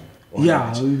serious.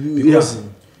 Yeah. Because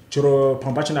Choro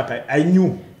Pampachana, I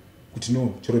knew.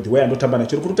 The way I'm not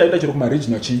about my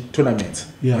regional tournaments.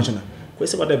 Yeah.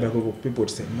 People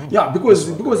say no. Yeah, because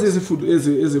as a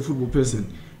football person,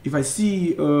 if I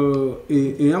see a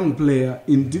young player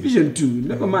in Division 2,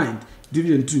 never mind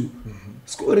Division 2,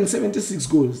 scoring 76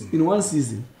 goals in one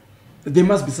season, there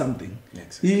must be something.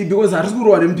 Because I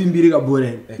remember,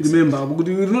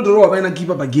 you not row and keep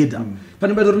up a gator.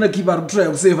 Panabata keeper try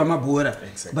to save a border.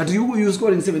 But you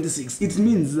scoring 76, it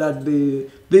means that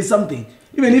there's something.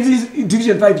 Even if it's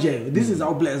Division 5 jail, this is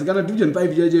our players. Gonna Division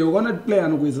 5 jail, one player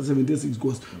and goes 76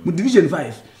 goals. But Division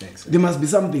 5, there must be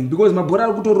something because my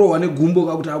brother could row and a gumbo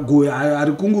out go. I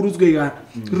kungurus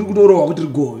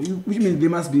go, which means there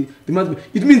must be.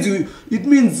 It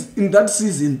means in that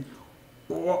season.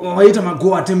 Wait a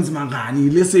go attempts mangani.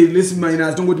 Let's say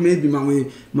minus don't go to maybe my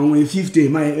 50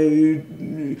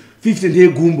 day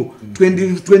gumbo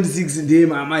 26 day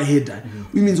my header.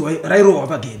 Which means right row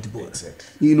up again.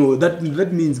 You know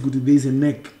that means good there's a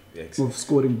neck of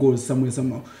scoring goals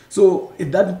somehow. So at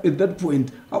that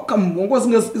point, how come one was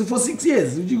for 6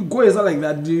 years? You go as like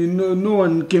that, no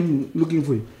one came looking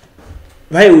for you.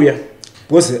 Why we are?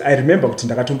 Because I remember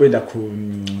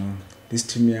this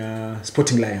team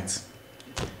Sporting Lions.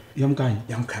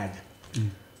 Yamkanya.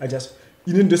 I just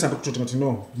you didn't do something to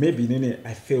know. Maybe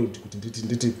I failed to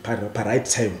the right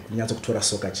time. You have to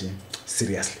soccer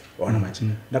seriously.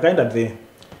 The kind of day.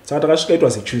 So it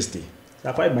was a Tuesday.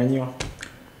 So I manyo.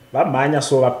 But manya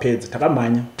so paid.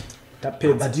 Takamanya.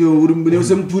 But you wouldn't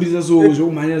some puritas so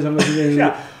manya.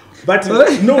 But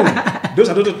no, those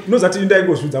are no that in there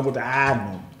goes with them.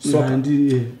 No. Soccer.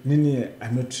 Nini,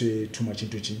 I'm not too much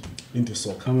into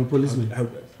soccer. I'm a policeman.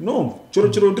 No,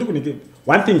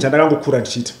 one thing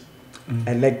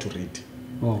I like to read.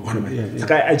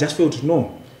 I just felt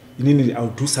no. I'll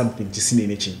do something to see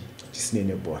anything.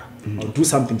 I'll do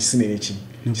something to see anything.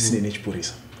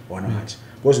 Police.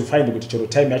 Because we find the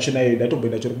time actually that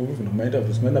open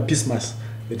the peace mass.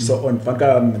 It's so on.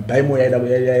 Buy more so I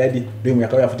had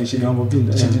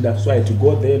to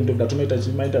go there and do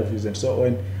the interviews and so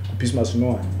on. Peace mass,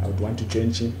 no one. I would want to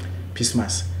join him. Peace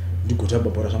mass. Do go to a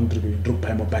drug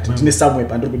pile, but in some way,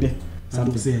 Pandrobody.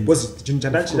 Was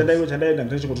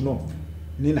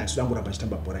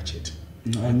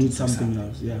I need something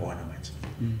else. Yeah.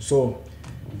 So,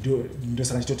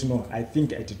 I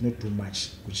think I did not do much.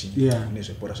 Yeah.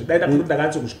 So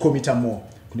that was commit more.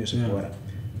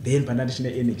 Then Panadishna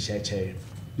energy.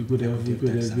 You could have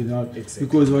been out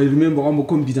because I remember I'm a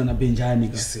computer and a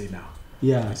Benjani. Say now.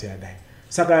 Yeah.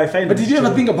 Saka, I find. But did you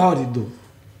ever think about it though?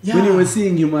 Yeah. When you were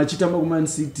seeing him at Chitambo Man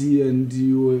City and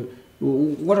you were,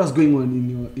 what was going on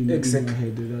in your head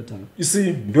at that time? You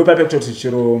see,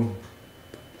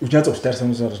 uchanza kutarisa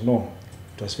kuti no,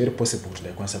 it was very possible kuti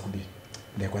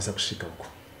ndaikwanisa kusvika uko.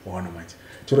 Waona manje.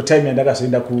 Choro time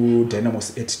yandakazoenda ku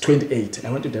Dynamos at 28.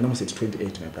 I went to Dynamos at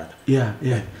 28, my brother. Yeah.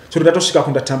 Choro ndatosvika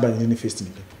kundatamba nini first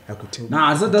nike. Akuti. Na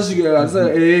asa tasvika asa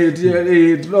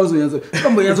tinozonyanza.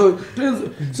 Kamboyanza.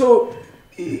 So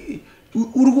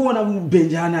uri kuona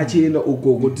Benjana achienda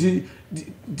ukoko.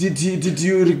 Did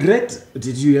you regret?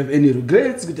 Did you have any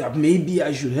regrets? Maybe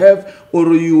I should have,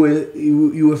 or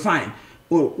you were fine.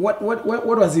 Or what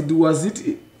was it? Was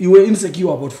it you were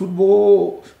insecure about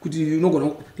football? Could you not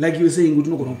gonna, like you were saying, you're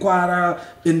not gonna quarrel,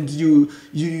 and you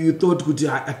thought,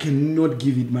 I cannot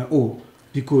give it my all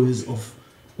because of,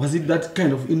 was it that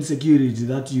kind of insecurity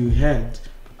that you had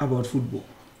about football?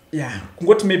 Yeah,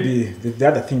 what maybe the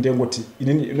other thing then what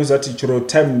you know that choro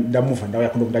time that move and now I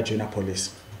couldn't join a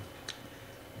police.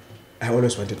 I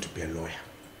always wanted to be a lawyer.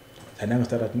 And I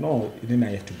started no, you didn't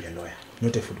have to be a lawyer,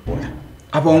 not a footballer.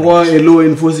 Upon a law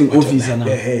enforcing officer now.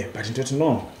 Yeah, but I don't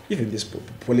know. Even this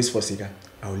police force,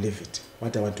 I will leave it.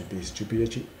 What I want to be is to be a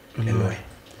lawyer.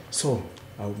 So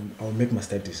I'll make my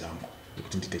studies.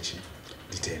 To teach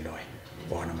a lawyer.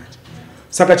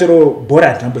 Sakachero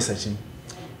bora tambo searching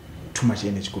too much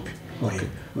energy copy. Okay.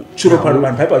 Churo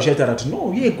parman pipe shata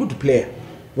no, yeah, good player.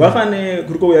 Wafane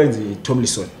kuruko wenzi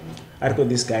Tomlinson. Ariko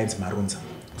this guy is Marunza.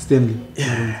 Stanley.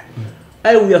 Yeah.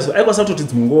 I was out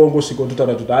to Mungo, she got to tell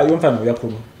I don't find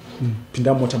Yakuno.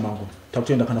 Pinda Mota Mango.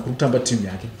 Tapenda kana kutamba team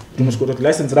yake. Tumeshikota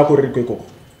license lako riko.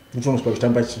 Mtu unashika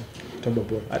kutamba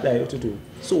ball. Ada to.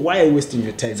 So why are you wasting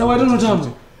your time? So why don't you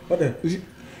tamba?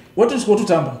 What is go to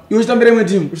tamba? You utambire my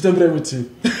team. So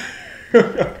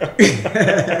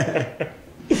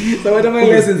why don't my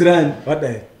license run? What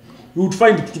the? You would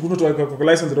find it to go to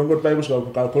license don't go to buy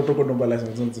number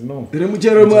license. No.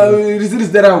 Exactly.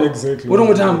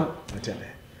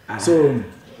 So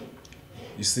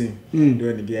you see,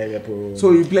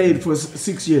 so you played for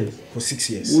 6 years. For 6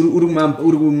 years.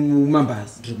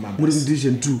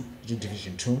 Division 2.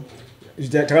 Division 2.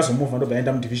 Takazo move on to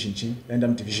Division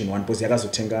 1 because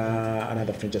yakazotenga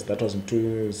another franchise that was in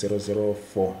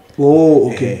 2004. Oh,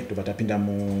 okay. Topatapinda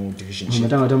mu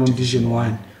Division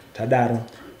 1. Tadaro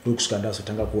kusvika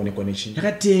ndazotanga kuonekwa nechinhu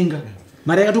yakatenga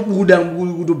mari yakatobuda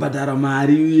kutobhadhara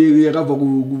mari yakabva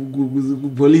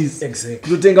kupolice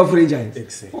kutotenga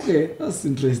franchise. Okay, that's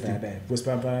interesting.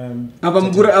 Apa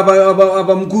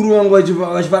mukuru wangu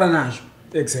vachifara nazvo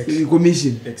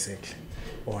commission.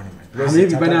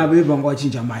 Maybe pane apo vangu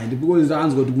vachinja mind because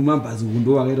anzwa kuti kumambazi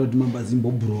ndo wakaita kuti mambazi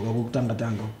imbobhuroka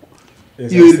kokutanga.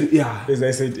 As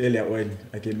I said earlier on,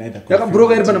 I can neither.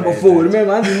 Broke at number 4.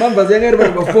 Remember, I remember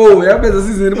number 4. I the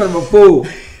season number 4.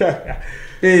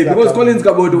 Hey, because Collins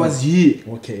Cabot was here.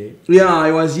 Okay. Yeah,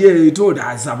 he was here. He told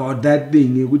us about that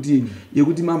thing. You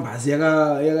could members.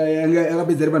 Yaga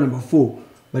number 4.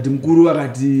 But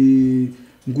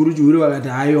Mkuru Juru wakati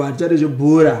hayo achare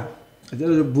bora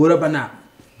pana.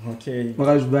 Okay.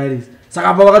 Wakazubari.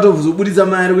 Sakapa wakatobudisa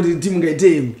mari kuti team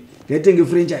ngaiteme. Getting a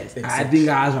franchise. I think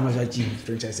I have a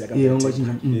franchise.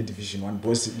 Division 1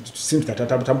 boss. It seems that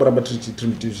Tambora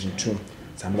Division 2.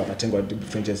 Some of the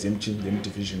franchise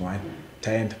Division 1.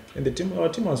 And our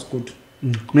team was good.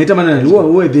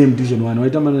 Who were them Division 1? I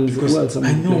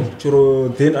know.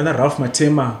 Then another Ralph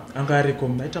Matema.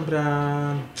 Angarikom.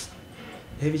 Naitambra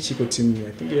heavy Chico team.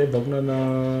 I think they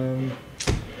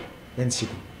have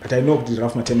Chico. But I know the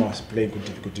Ralph Matema was playing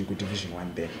good Division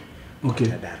 1 there.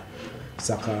 Okay.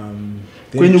 Saka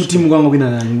kwenye timu kwangu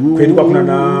kuna nani? Kwenye kuna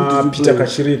na Peter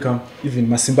Kashirika, even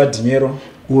Masimba Dinero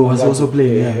who was also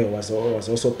playing. Yeah, was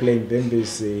also playing. Then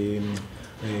there's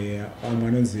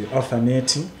Almanonzi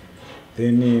Alphaneti.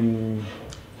 Then in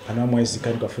Panama is the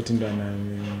kind of footing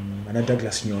and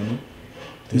Douglas Nyoni.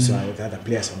 Those are the other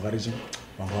players from Garage.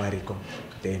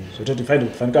 Then so to find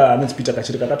Fanka Peter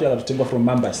Kashirika that you have from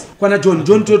members. Kwana John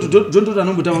Toto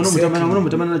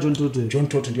anomutamana John Toto. John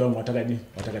Toto ndio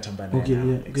watakatambana. Okay,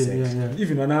 yeah.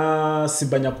 Even wana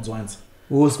Simbanya kudzwanza.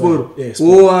 Sport.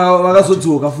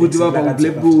 Vakazodzoka futi vabva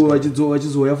kuBlackpool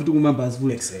vachizoya futi kumambers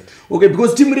futi. Exactly. Okay,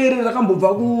 because team rere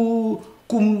rakambobva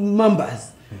kumambers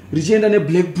richienda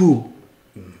neBlackpool.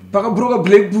 Pakabroka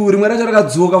Blackpool rimwe racho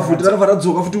rakadzoka futi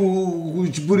rakadzoka futi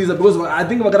kuchipurisa because I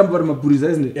think vakaramba vari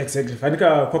mapurisa, isn't it? Exactly.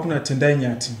 Fanika kwakuna Tendai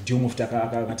Nyati ndio mufuta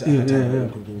akati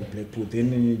Blackpool,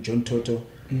 then John Toto,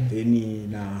 then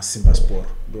na Simba Sport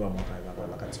ndio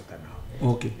vakadzoka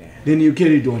nawo. Okay. Then you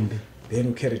carried on. Then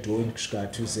we carried on kusvika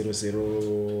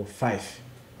 2005.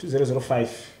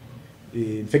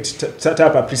 In fact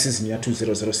tapa pre-season ya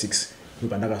 2006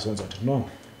 ndipo ndakazonza kuti no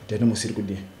Dynamos iri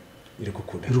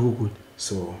kukuda.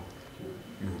 So you'll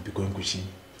be going to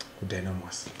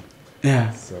Dynamos.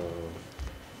 Yeah. So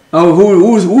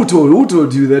Who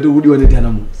told you that would you want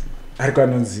Dynamos? Ariko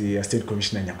anonzi State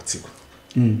Commissioner Nyakutsiko.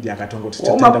 Yakatonga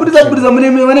kuti mapurisa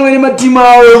mune matima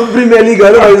awo Premier League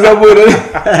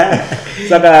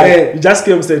Saka he just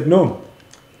came and said no,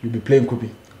 you'll be playing Kupi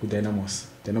with Dynamos.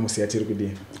 Dynamos yatiri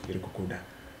kudi iri kukuda.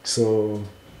 So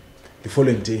the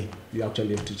following day you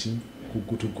actually have to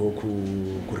go to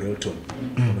Railton.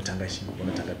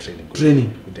 Unatanga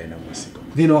training with Dynamos.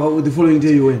 Then the following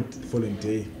day you went. The following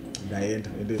day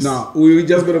Now, we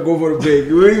just gonna go for a break.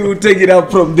 We will take it up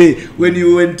from there when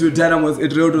you went to Dynamos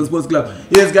at Railton Sports Club.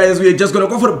 Yes, guys, we are just gonna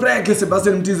go for a break.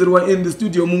 Sebastien Mutizirwa in the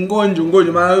studio. Mungonjo,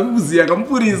 Mauziya,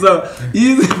 Kampurisa.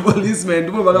 He's a policeman.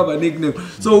 Nickname.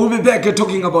 So we'll be back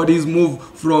talking about his move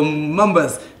from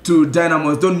Mambas to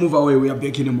Dynamos. Don't move away. We are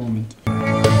back in a moment.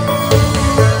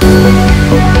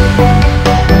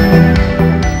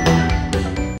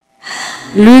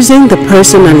 Losing the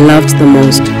person I loved the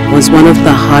most was one of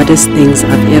the hardest things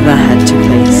I've ever had to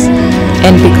face.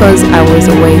 And because I was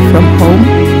away from home,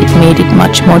 it made it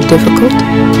much more difficult.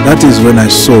 That is when I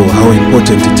saw how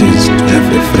important it is to have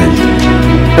a friend.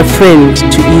 A friend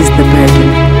to ease the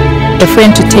burden. A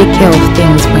friend to take care of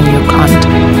things when you can't.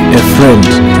 A friend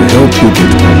to help you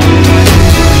get home.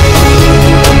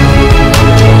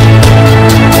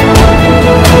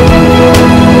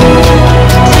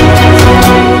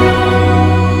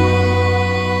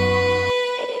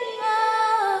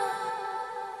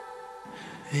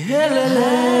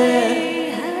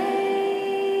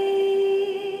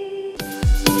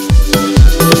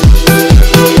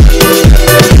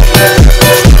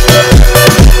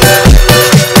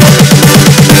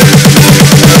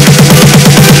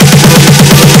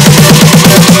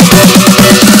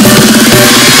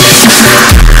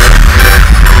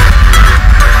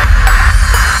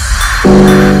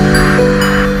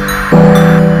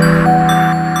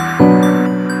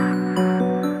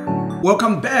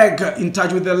 Welcome back, in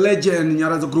touch with the legend.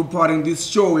 Nyarazo group powering this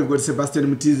show. We've got Sebastien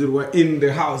Mutizirwa in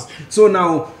the house. So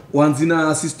now, Wanzina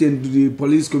assistant to the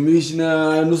police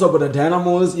commissioner, knows about the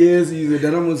Dynamos. Yes, he's a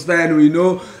Dynamos fan. We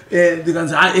know. They can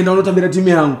say, "I know not a team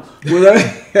young."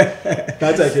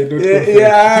 That's I can do.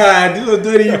 Yeah, this was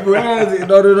very important.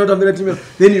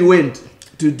 Then you went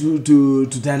to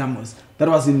Dynamos. That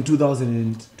was in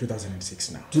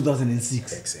 2006 now.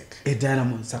 2006. Exactly. A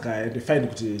Dynamos. Saka I defined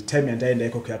kuti time yandaenda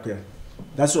ikokuya.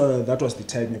 That was the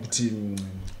time yekuti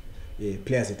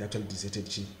players had actually deserted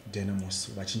Dynamos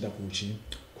vachinda ku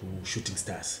Shooting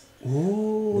Stars.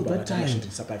 Oh, that time.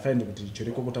 Saka I find kuti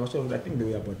choreko I think there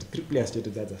were about 3 players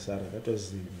that Sara. That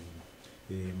was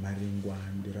Maringwa,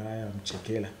 Ndiraya,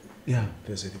 Mchekela. Yeah.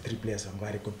 Those were the 3 players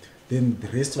vangariko. Then the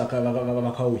rest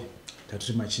vakauya.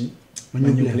 Taturi machi.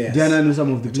 New players. Diana knew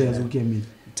some of the players who came in.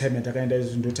 Time yatakaenda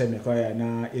ndo time yakauya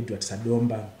na Edward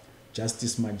Sadomba,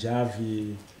 Justice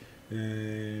Majavi,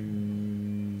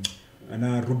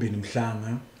 ana Ruben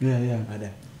Mhlanga. Yeah.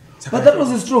 But that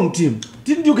was a strong team.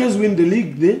 Didn't you guys win the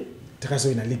league there?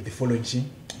 Takazo in a league the following year.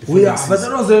 Yeah, but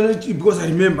that was because I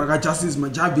remember Justice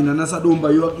Majavi and Ana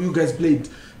Sadomba. You guys played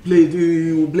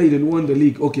and won the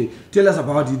league. Okay, tell us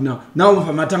about it now. Now,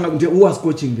 who was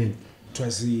coaching then? It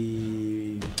was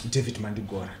David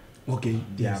Mandigora. Okay.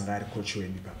 The Angari coach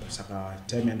when Papa Saka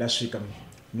time and that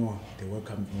no, they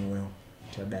welcomed me well.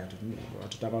 To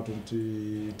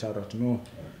know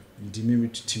the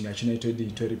team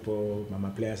United to Mama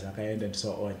players and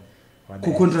so on.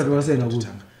 Contract was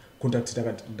contract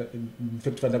in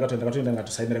fact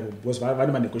to sign because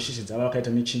one negotiations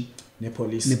wakaita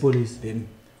police then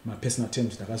my personal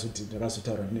terms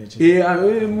ndakazotaura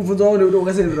mubvunzo waone kuti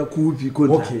wakasainira kupi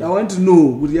contract. I want to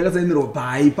know kuti yakasainirwa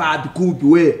papi kupi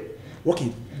where.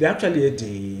 Okay, they actually had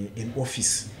an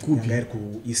office yanga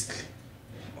ku East.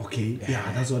 Okay,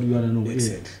 yeah, that's what we want to know.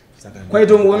 Exactly.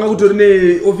 Quite wanga kutori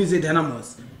ne office at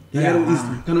Dynamos. Yanga East.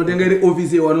 Kana tengere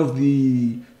office one of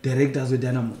the directors with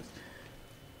Dynamos.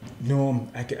 No,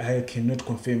 I cannot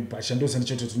confirm, but I don't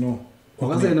to know.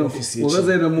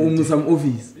 Wakasaina some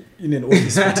office. In an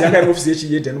office. Yanga office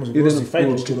yet Dynamos because we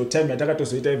find to time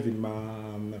yatakazoita even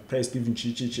my price given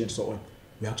Chichi and so on.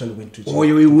 We actually went to. Oh,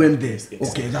 you went there.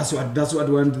 Okay, that's what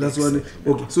one.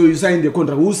 Okay, so you signed the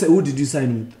contract. Who did you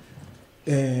sign with?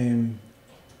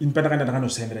 In Panakanda, I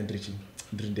signed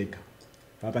Ndrindeka.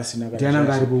 Papa Sinaga. Diana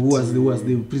Garibo, who was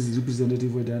the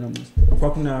representative for Dynamos?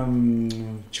 Kwakuna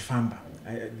Chifamba.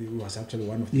 He was actually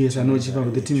one of the. Yes, I know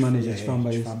Chifamba, the team manager.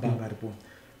 Chifamba, yes. Garibo.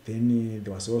 Then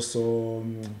there was also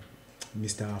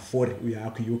Mr. Fori. We are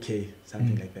UK,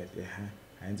 something like that. Yeah,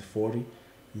 and Fori.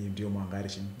 Then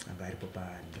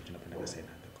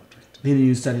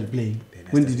you started playing.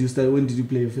 When did you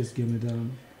play your first game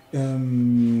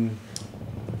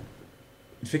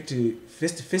at fact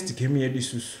first game yedu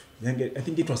isusu I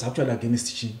think it was actually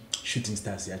against Shooting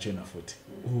Stars yachona futhi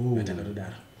ngatanga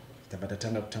kudara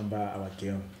tabatanga kutamba our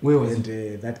game. Where was and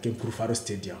that game Kurufaro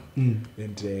Stadium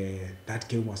and that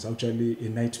game was actually a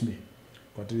nightmare.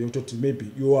 But you thought maybe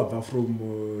you are from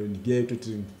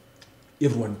Nigeria,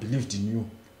 everyone believed in you.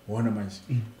 One man,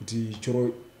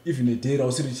 choro even a day I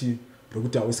was reaching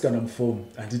Roguta was kind of form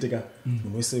and it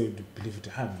you say you believe it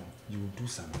no, you will do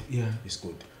something. Yeah, it's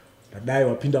good. But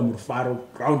now wapinda Murufaro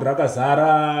ground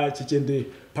rakazara chichende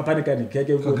papa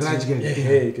nikeke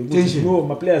no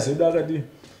my players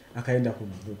akaenda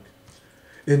kunook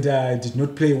and I did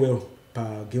not play well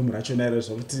pa game rationale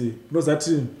so kuti knows that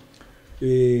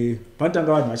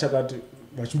pantanga vanhu vachakati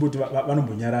vachimboti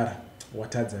vanombonyarara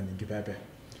watadza ningipape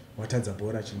watadza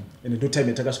bhora chini and no time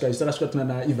yatakasvika tuna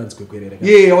na Evans Kwekwerere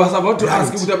I was about to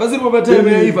ask kuti pasiri pa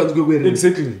time ya Evans Kwekwerere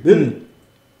exactly then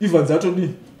Evans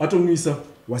atomwisa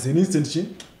was an instant hit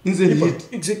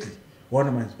exactly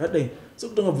one man that day so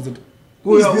kutanga bvunza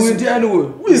who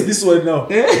is this one now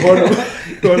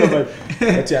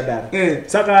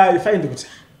saka I find kuti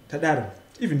tadaro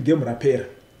even game rapera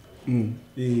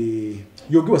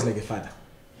Yogi was like a father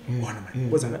one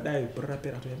man was angadai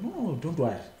rapera no don't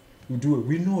worry you do it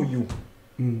we know you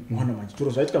one man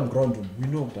choro zvaitika ground we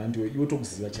know that you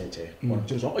tokuziva chaichai one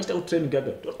choro zvachita ku training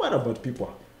gaga don't worry about people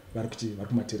vari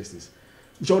kuma terraces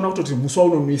uchaona kutoti muswa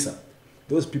unonwisa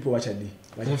those people wachadi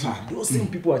those same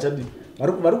people wachadi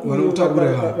vari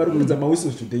kuridza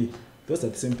mawhistles today those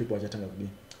are the same people wachatanga kudi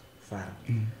fara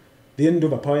then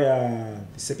ndobva power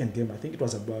the second game I think it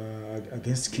was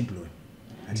against Kidlow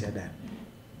at Yadan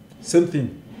same thing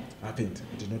happened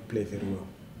I did not play very well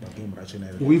but game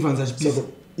rationale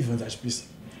Evans Ashpisi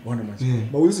one match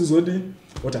mawhistles odi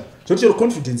what so your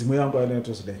confidence moyo yangu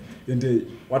anato today and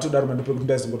watodaro mandope kuti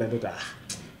ndazongoda ndoti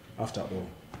after all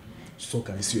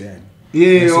soccer is your end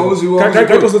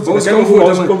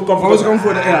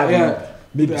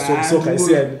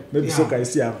maybe soccer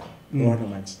is yako one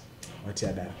match what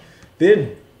yada then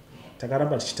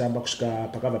takaramba tichitamba kusvika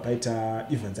pakabva paita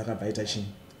Evans akabvaita chin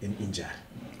an injury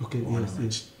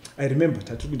yes. I remember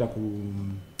tatikuenda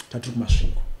tatiri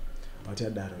kumasvingo what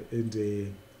yadaro and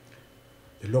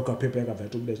the local paper yakabva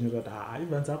tokuda chinoti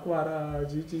Evans akwara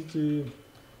chichichi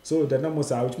so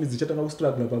ndanamusa which means chatanga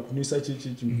kustruggle pakunisa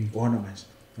chichichi one match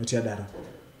not yadaro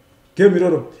game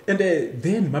iroro and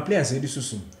then my players edu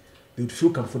susu they would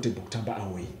feel comfortable kutamba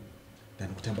away than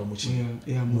kutamba muchi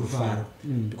murufaro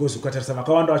because ukatarisa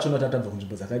vakawanda vacho notatabva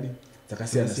kunzvimbo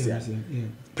dzakasiyana siyana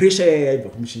pressure yaibva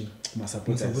kumuchi kuma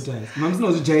supporters mamsina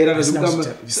kujaira kuzvikamba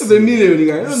 7 million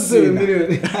guy 7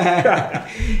 million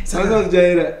mamsina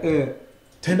kujaira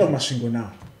taenda kumasvingo now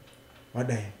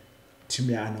wadai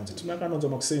timu yaanonzo timu yakanonzo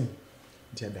makuseni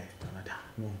ndiyadai tanada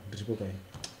no ndiripo kai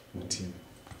mutimu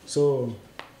so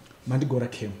mandigora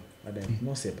came wadai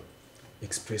no seba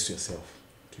express yourself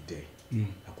today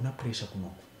hakuna pressure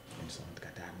kunoko and so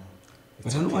ndikatano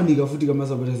but anowanika futhi kama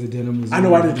supporters edena muzi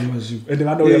anowanika and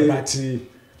vanouya but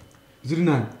ziri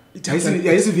nani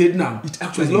it's Vietnam it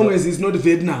actually as long as it's not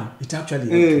Vietnam it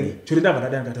actually chori ndabva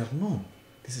ndadai ngati no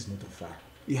this is not far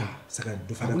saka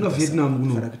ndofara kuna Vietnam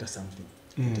kuno fara kuita something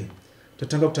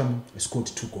tatanga kutamba scored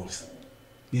 2 goals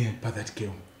by that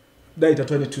game dai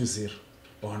tatwane 2-0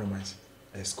 one match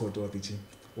I scored all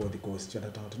the goals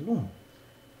chatata no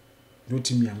no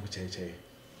team yangu chaichai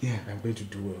I'm going to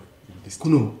do well in this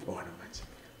kuno one match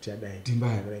chadai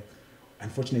timba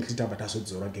unfortunately tamba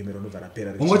tasodzora game ronova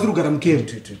rapera ungati rugara mcamp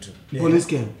police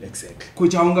camp exactly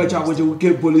kuchaunga chako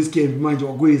che police camp manje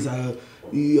wakweza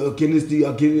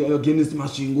against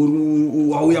mashingo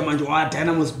wauya manje wa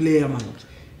dynamos player manje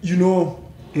you know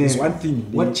there's one thing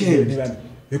what changed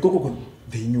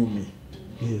they knew me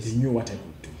they knew what I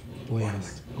could do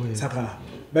saka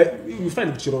but you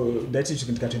find that you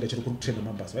can get into train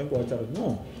numbers why go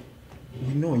no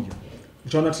we know you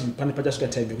uchaona ti pane pachasvika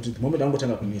time yekuti the moment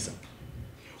angotanga kunisa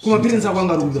kuma parents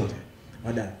akwanga ruda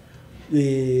wada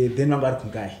then wanga ari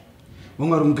kungai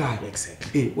wanga ari kungai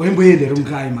exactly waimboenda ari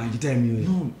kungai manje time yo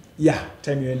no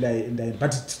time yo and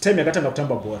but time yakatanga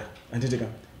kutamba bhora anditeka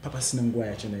papa sina nguva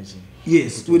yachona ichi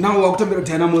yes we now wakutambira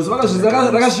Dynamos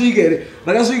rakasvika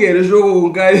shoko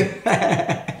kungai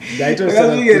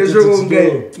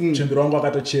chembero wangu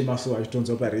akatochema so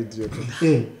achitonzwa paredio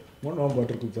mwana wangu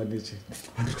atiri kubva nechi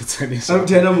andiri kutsanisha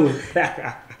Dynamos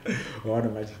wana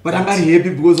maji but I'm very happy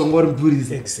because I'm going to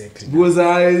exactly because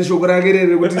shoko rake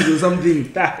rere kuti do something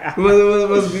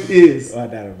yes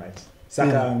wadaro maji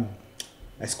saka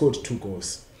I scored 2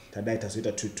 goals tadai tazoita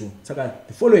 2-2 saka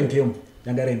the following game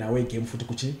yanga rain away game futi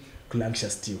kuchi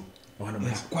Lancashire Steel Waona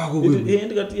manje. Kwako kwini.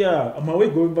 Ndikati yeah, my way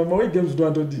games do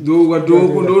ando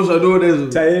ndo zvadodezo.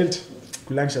 Taenda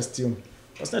ku Lancashire Steel.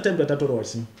 Pasina time tatoro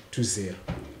watching 2-0.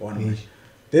 Waona manje.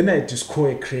 Then I had to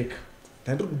score a crack.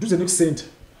 And do the next center.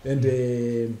 And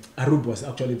Arub was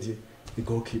actually the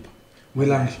goalkeeper. We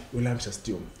Lancashire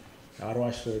Steel. I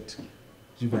watched it.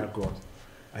 You were gone.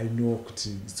 I know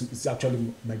it's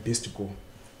actually my best goal.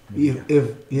 Yeah.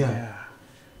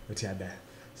 But yeah, there.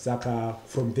 Saka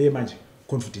from there, man,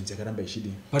 confidence. I can't buy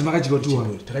shitty. But I got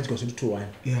 2-1. I got 2-1.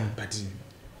 Yeah. But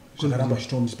I can't buy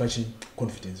strong dispatching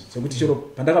confidence. So we show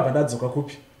Pandaka Bandazo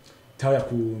Kakupi. Taya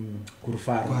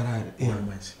kurufara. Yeah.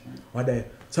 Wada.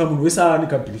 Someone we saw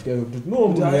nika believe.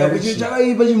 No,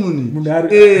 chakaipa chimuni.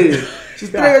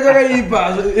 Chistreka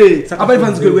chakaipa. Apa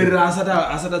ifanzwe werera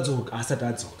asata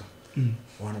dzoka.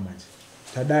 Waona manje.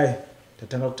 Tadai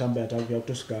tatanga kutamba yatakuya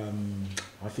kutosvika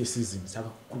half season saka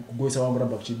kugoisa wangu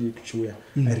ramba kuchiuya.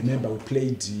 I remember we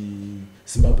played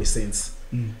Zimbabwe Saints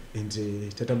and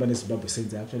tatamba neZimbabwe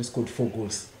Saints. I actually scored 4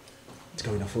 goals.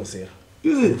 Tikawina 4-0.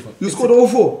 You scored all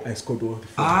 4? I scored all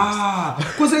 4.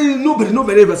 Because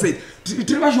nobody ever said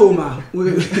Trivashoma.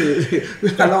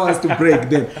 Allow us to break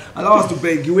then. Allow us to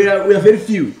break. We are very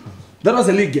few. That was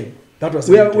a league game.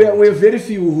 We are very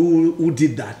few who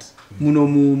did that.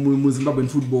 Zimbabwean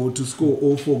football to score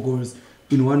all 4 goals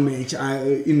in one match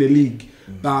in the league.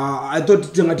 I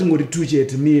thought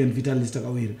me and Vitalis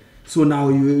Takawira. So now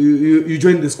you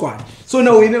join the squad. So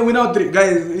now we now 3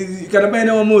 guys. Can buy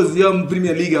now most young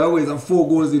Premier League always have 4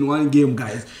 goals in one game,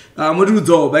 guys. But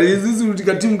this is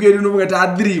team get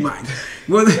 3 man.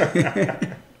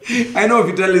 I know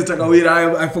Vitalis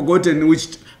Takawira. I've forgotten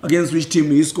against which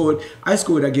team he scored. I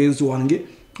scored against Wange.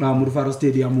 Murufaro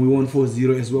Stadium, we won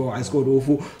 4-0 as well. I scored all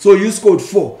 4. So you scored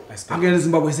 4 against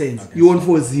Zimbabwe Saints. You won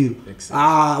 4-0.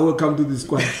 Welcome to the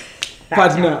squad.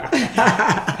 Partner.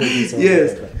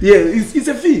 Yes. It's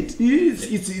a feat.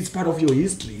 It's part of your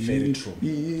history. Very true.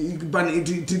 We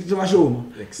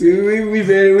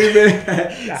very.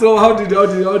 So how did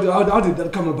that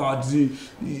come about?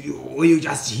 Were you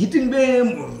just hitting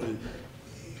them?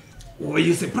 Or were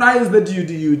you surprised that you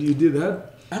did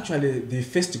that? Actually, the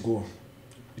first goal,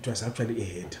 it was actually a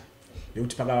head. You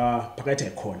would pakaita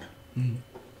a corner.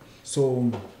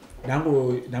 So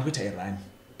nango ita run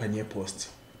panye post.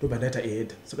 Do bandata a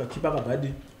head. So keep up a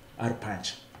body or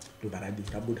punch. Do baradi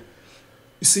rabuda.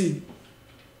 You see,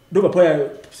 do bapoya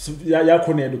ya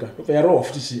corner eduka. Do ya row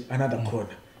of another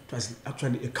corner. It was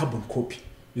actually a carbon copy.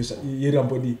 Yes,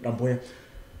 ramboya.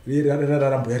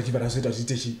 Ramboya kiba so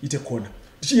it a corner.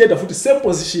 She had the same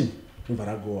position. Do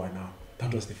barago now.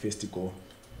 That was the first goal.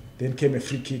 Then came a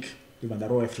free kick. The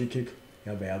Bandaro a free kick.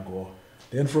 Yabaya goal.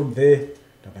 Then from there,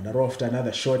 the Bandaro after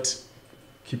another shot.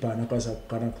 Keeper anakaza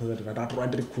kana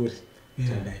kuri.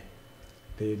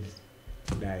 Then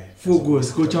die. 4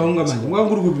 goals. Coach Aunga man.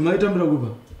 Mwanguru kupi maitambira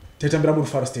kupa. Tetambira mu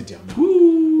Faro Stadium.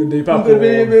 And they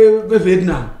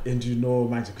Vietnam. And you know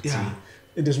magic. Yeah.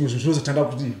 And there's much shows tanga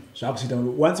kuti zvakusita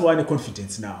once one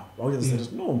confidence now.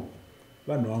 No.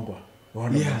 Vanhu wangwa.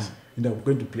 Yeah. And I'm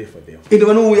going to play for them. And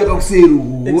vanouya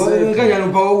kakuseru.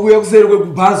 Kanyano pa uya kuseru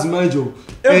kwekubhazi manjo.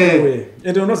 Everywhere.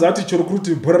 And unoziva kuti choro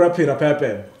kuti bhora rapera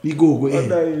paya. Igogo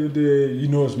he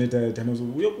knows neta tanozo.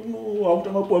 Uya kuno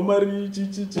hautanga kwa mari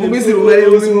chichi. Umisiru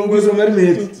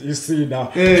mari. You see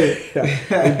now.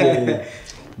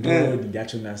 No,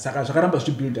 ndiyachona. Saka zvakaramba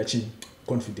zvichibuild achi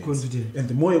confidence. And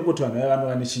the more you go to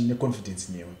another confidence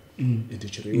in you.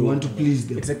 You want to please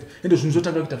them. Exactly. And there's no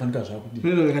time like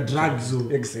a drug so.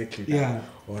 Exactly. Yeah.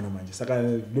 Ona manje. Saka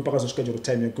no pakazosvika chero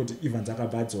time yekuti Evans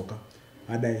akabadzoka.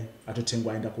 Adai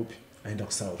atotengwa aenda kupi? Aenda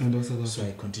ku South. So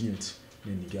I continued.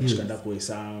 Then ndiyachikanda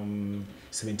kuisa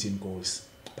 17 goals.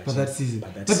 For that season.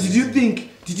 But did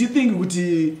you think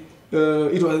kuti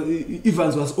it was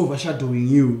Evans was overshadowing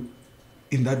you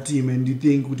in that team, and you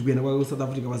think when South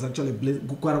Africa was actually and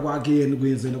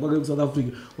South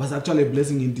Africa was actually a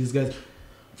blessing in disguise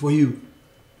for you?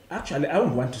 Actually, I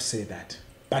wouldn't want to say that,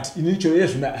 but in each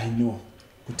years I know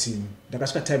kuti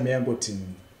ndakasvika time yangu kuti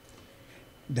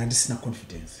ndandisina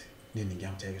confidence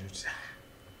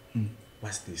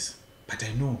what's this, but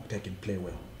I know that I can play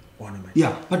well.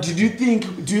 Yeah, but do you think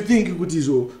kuti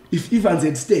so if Evans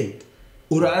had stayed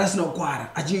or asina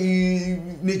kwara achi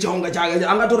nechaunga chake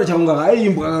angatora chaunga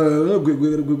aimbwa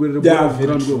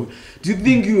do you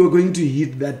think you were going to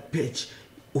hit that pitch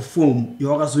of form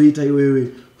yawakazoita iwewe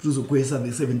kuzokwesa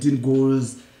the 17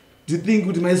 goals? Do you think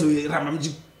kuti maizoramba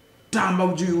mchitamba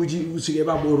uchike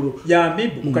baboro? Yeah,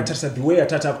 maybe ukatarisa the way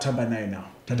atata kutamba naye now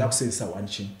tata kusenzisa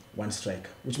one striker,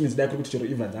 which means that kuti chero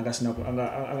Evans angasina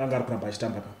anga kuramba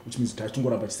achitamba, which means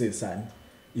tachingoramba chisenzisani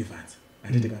Evans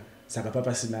anditeka saka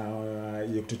papa sina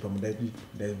yekuti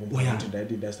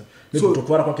pamudaidaidasta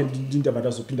nekutokuvara kwake ndinda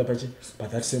zopinda pachi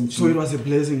but that same so it was a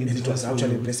blessing and it was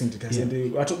actually a blessing because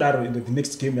and atodaro in the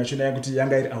next game yachona yakuti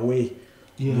yanga iri away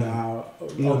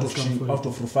out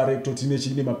of rufare kutoti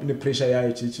ine pressure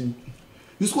yayo chichi.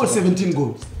 You scored 17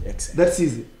 goals that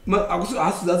season.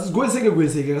 That's going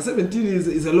second. 17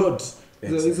 is a lot.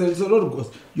 It's a lot of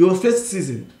goals. Your first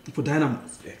season for Dynamo,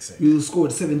 you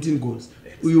scored 17 goals.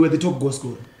 You were the top goal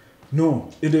scorer. No,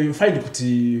 you find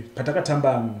kuti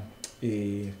patakatamba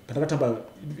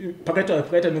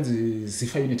pakaita nonzi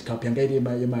zifa unit cup yanga iri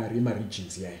yema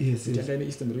regions yayo. Yanga ine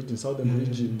Eastern region, Southern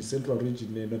region, Central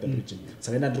region, Northern region.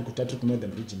 Saka ina ndiri kutatu ku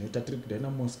Northern region, utatu ku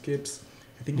Dynamo Capes.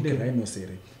 I think ine Rhinos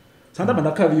ere. Sanda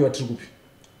bandakaviwa tiri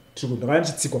ndakanga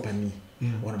chitsikwa pani.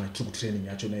 Wana matiri training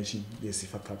yacho na ichi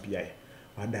yesifa cup yayo.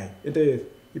 Wadai. Ende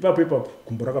ipapo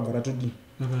gumbo rakabva ratodi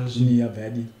ini yabva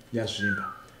yadi yazvimba.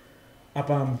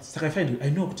 Apa saka I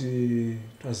know that it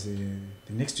was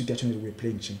the next week actually we were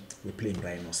playing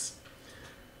Rhinos.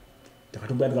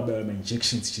 Takatoba ndakabaya my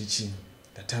injections chichi.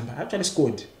 Tatamba I actually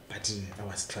scored but I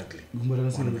was struggling.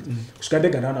 Kusvika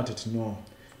ndegana kuti no,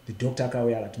 the doctor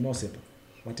akauya akati no Sepa,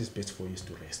 what is best for you is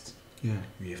to rest. You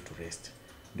have to rest.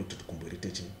 Doctor gumbo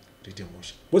rite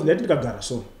musha. Because ndati ndikagara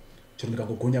so chero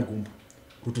ndikagogonya gumbo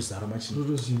rutuzara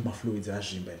mafluids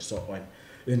azvimba and so on.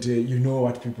 And you know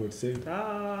what people would say,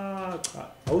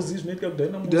 how's this make up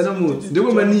Dynamo?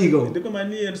 Ndiko maniga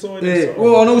and so on.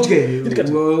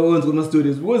 Ndiko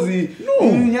stories because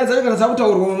nyaza kana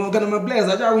sakutaurwa kana maplayers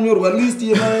achakunyorwa list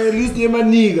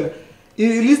yemaniga.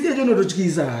 List yacho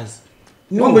ndototyisa asi.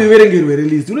 Nombo iverengerwe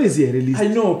release. Unoziya release. I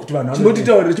know kuti vanhu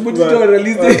chimotaura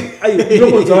list.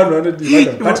 Ndombodza vanhu vanoti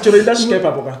but chero indasvika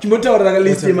ipapo ka. Chimotaura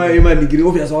list yemanigiri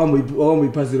obviously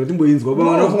awamboipazira timboinzwa.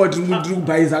 Vamwe vanofunga kuti tiri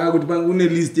kubhaisa kuti une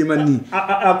list yemani.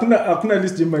 Hakuna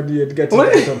list yemani yatikati.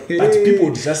 But people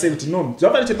would just say kuti no.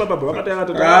 Zvapari chiri papapo vakati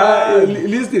yakati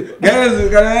list.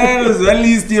 Kana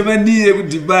list yemani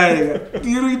yekudhibaya.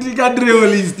 Tikadrewo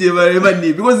list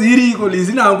yemani because iriko list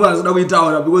inangu azoda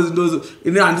kuitaura because ndozo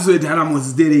ine handisoita Dynamo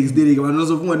derek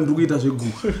vanozofunga ndiri kuita zvegu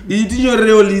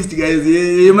itinyorerewo list guys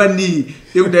yemani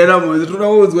yekudynamo tinoda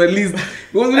kuudzwa list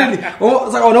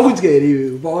saka una kutya here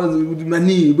pawanzi kuti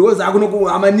mani because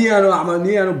amani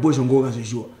anobhosha ngoka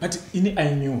zveshuwa but ini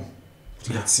I knew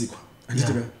kuti ndatsikwa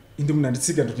anditika indi munhu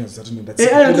anditsika ndotinyazoza kuti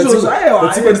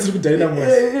ndisiri kudynamo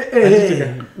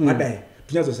adai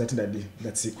tinyazoza kuti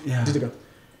ndatsikwa nditika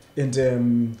and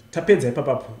tapedza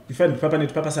ipapapo ifanira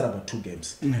papaneti papasara about 2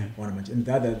 games one match and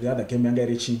the other game yanga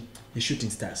reaching the Shooting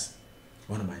Stars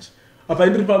one match apa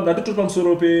indiri ndatotori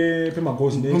pamusoro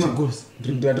pemagoals ndiri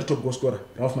top goal scorer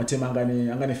Ralph Matema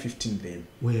angane 15 then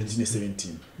ndine 17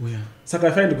 saka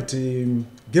I find kuti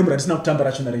game randisina kutamba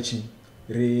rachona reaching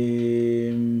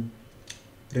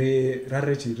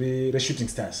re Shooting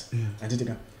Stars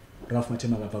anditika Ralph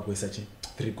Matema akabva kuisa 3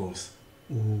 goals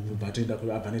ubatoenda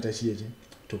kuabvaneta chiyechi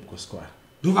top goal scorer.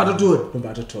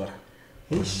 Ndobatotora.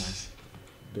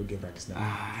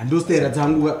 Ndostera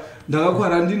dzangu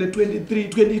ndakakwara ndine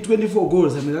 24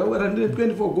 goals. Ndakakwara ndine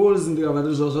 24 goals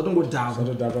ndikabva zvatongodhakwa.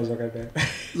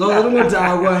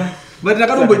 Zvatongodhakwa. But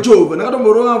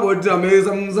ndakatomborova about some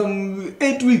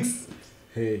 8 weeks.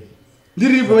 Hey.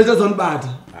 Ndiripo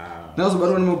vachazonibata.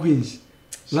 Ndakazobatwa nemakwinji.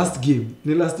 Last game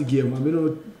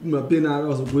ameno mapena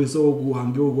akazogoisa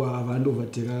okuhambe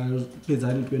vandovateka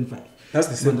pedzani 25. That's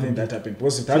the same thing that happened.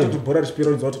 Because that to bora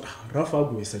respiro is what Rafa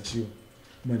agoisa chiyo.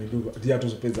 Mani ndo dia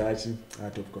tozopedza achi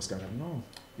top goal scorer. No,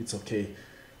 it's okay.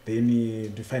 Then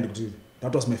you find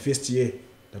that was my first year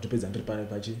ndatopedza ndiri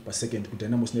pa second kuti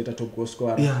Dynamo sinoita top goal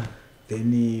scorer.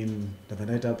 Then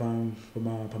ndavanaita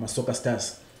pa Soccer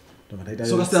Stars.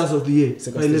 Soccer Stars of the year.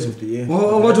 Soccer Stars of the year.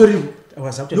 What were you? I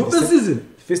was actually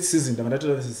first season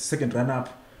ndavanaita second run up.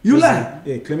 You lie?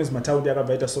 Yeah, Clemens Mataundi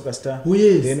akabvaita Soccer Star. Oh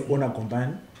yes. Then Ona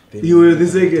Gombani. You were the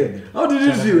second. How did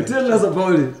you feel? Tell us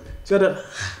about it.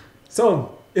 So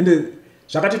in the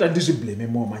Shakatita discipline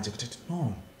more magic.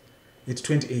 No, it's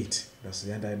 28. That's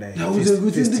the end I die.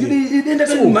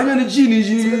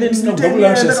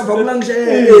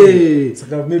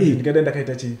 Maybe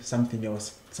something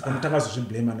else. So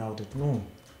blame now that no.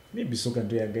 Maybe so can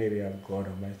do a guy God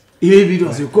Almighty. Maybe it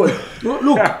was your call.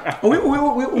 Look,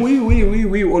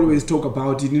 we always talk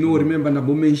about it. You know, remember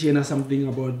Nabo mentioned something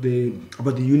about the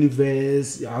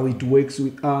universe, how it works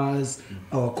with us,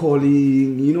 our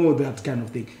calling. You know, that kind of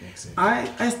thing.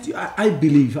 Exactly. I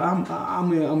believe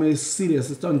I'm a serious,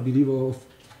 strong believer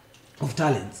of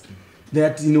talents.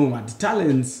 That you know what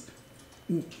talents,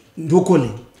 no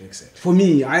calling. Exactly. For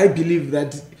me, I believe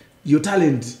that your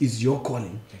talent is your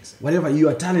calling. Exactly. Whatever you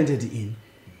are talented in,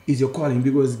 is your calling,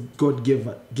 because God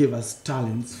gave us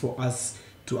talents for us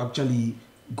to actually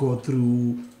go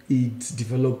through it,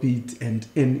 develop it, and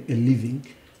earn a living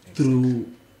through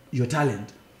your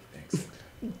talent.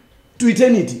 To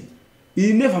eternity.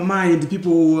 You never mind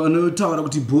people talk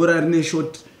about Bora in a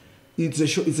short. It's a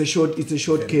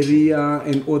short career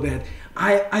and all that.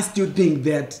 I still think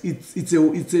that it's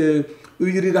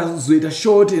a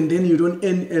short, and then you don't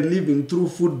earn a living through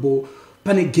football.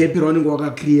 Panic gap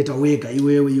create a way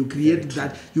where you create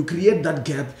that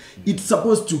gap. It's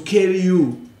supposed to carry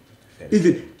you.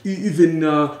 Even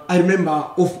I remember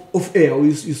off air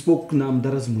we spoke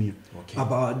Namdaras Munya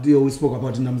about we spoke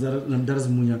about Namdaras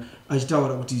Munya.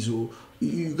 Achitaura kuti izvo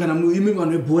kana imi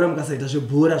vanhu vebhora mukasaita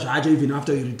zvebhora zvacho even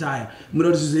after you retire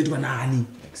munoda kuti zvizoitwa nani.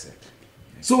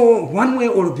 So one way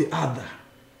or the other,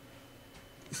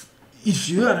 if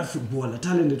you are a footballer,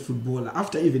 talented footballer,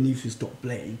 after even if you stop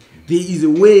playing, there is a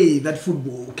way that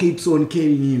football keeps on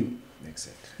carrying you.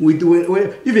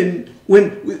 Even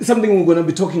when something we're going to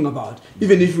be talking about,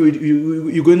 even if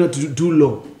you're going to do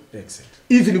law,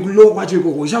 even if law what you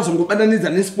go,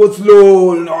 sports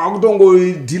law,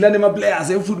 dealer players,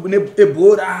 football,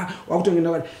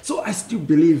 so I still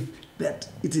believe that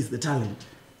it is the talent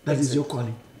that is your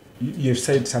calling. You've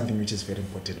said something which is very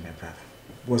important, my brother.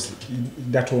 Was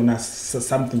that one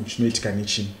something which made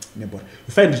Kanichi neighbor.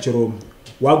 You find it your own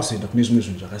works in the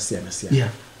commission. Yeah.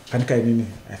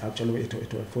 I've actually waited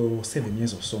for 7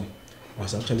 years or so. I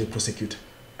was actually a prosecutor.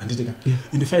 And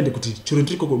in the find the children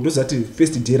those that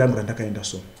first day and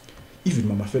so.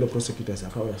 Even my fellow prosecutors are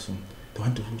power soon. They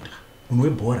want to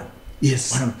root. Bora.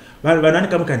 Yes. But I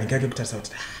come can get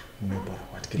out.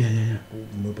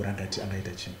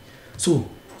 So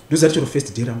those that your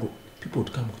first day people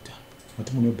would come with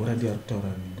but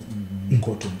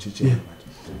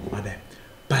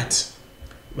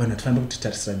when I found out to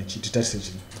touch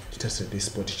the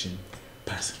sport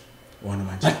pass.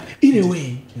 But in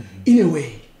a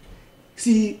way,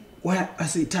 see why I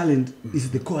say talent is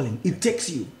the calling. It takes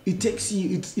you.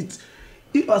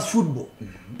 It was football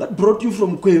that brought you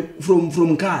from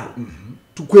Kai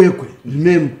to Kwekwe.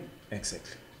 Remember?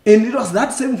 Exactly. And it was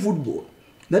that same football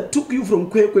that took you from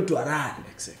Kwekwe to Aran.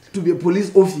 Exactly. To be a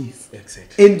police office.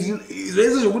 Exactly. And you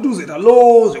what and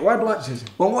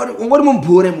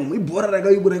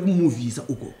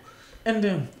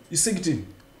you see it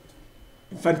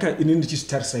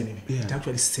it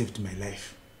actually saved my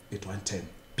life at one time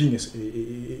being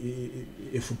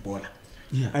a footballer.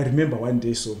 Yeah. I remember one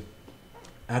day, so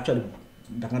I actually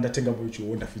so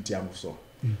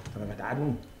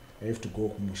I have to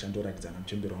go no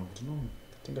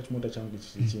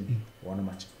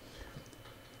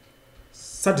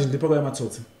suddenly paka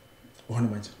matsotsi one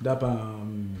match dapa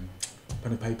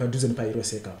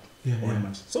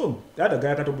so the other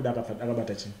guy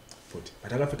akabata chin 40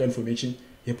 but akafika information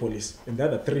ye police and the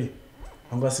other 3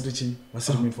 angasithi was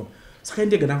inform so I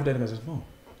ndege no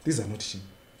these are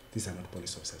not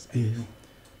police officers.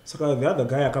 So the other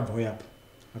guy akabhoya up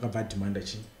akabva demand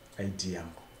chi ID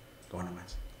yangu kaona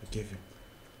match I gave him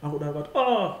akuda akati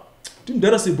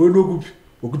timdara sebodo kupi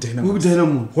wokudhaina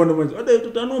mu kaona match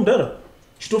anomdara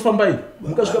chitofambai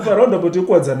mukasvika paraundi apo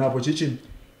tekuwadza napo chichini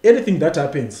anything that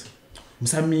happens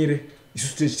musamire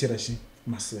isu tichitera chi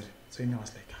masere. So I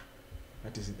was like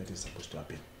that is supposed to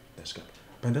happen.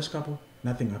 Pandashkapo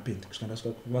nothing happened.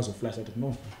 Kushkandashka was a flash at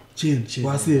no change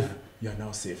was safe. You are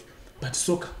now safe. But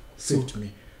soccer saved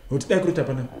me. What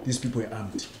these people are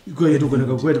armed. You go ahead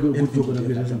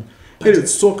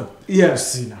it's soccer.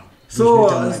 Yes. See now. So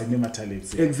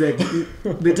exactly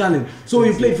the talent. So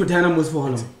you played for Dynamos for how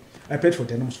long? I played for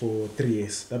Dynamos for 3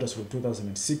 years. That was from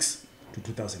 2006 to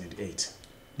 2008.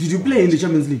 Did you play in the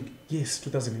Champions League? Yes,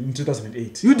 in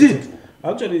 2008. You did?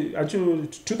 Actually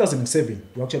 2007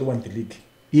 we actually won the league.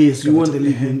 Yes, you won the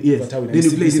league. Yes. Then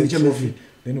you played in the Champions League.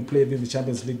 Then you played in the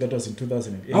Champions League. That was in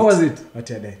 2008. How was it?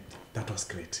 That was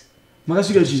great. How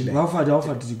far did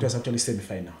you go? It was actually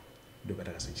semi-final.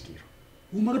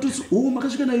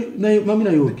 Makashika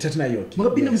na yoke.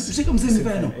 Makapinda msika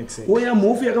semi-final. Oya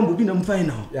Mofi akambopinda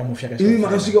mfinal. Imi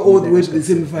makashika all the way to the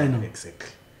semi-final. Exactly.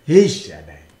 Hey.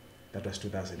 That was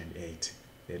 2008.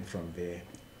 Then from there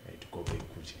I had to go back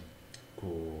to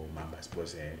Mambas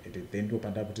because then to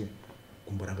panda kuti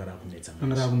kumborangara kunetsa.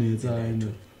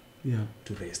 Yeah.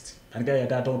 To rest. And guy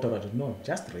had told her no,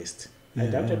 just rest. I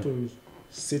had to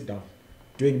sit down,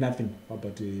 doing nothing for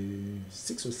about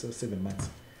 6 or 7 months.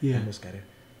 Yeah.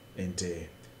 And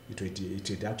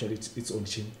it actually its own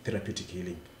therapeutic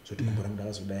healing. So to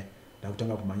kumborangara so die.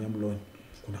 Dakutanga kumanya mloni.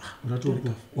 Kuna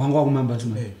wanga kumamba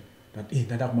tuna.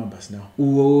 That members now.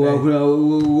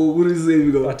 What is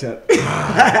it?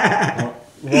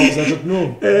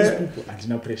 No, these people are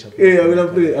no pressure. Yeah, I'm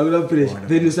gonna pressure.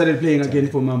 Then you started playing again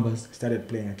for Mambas. Started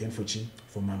playing again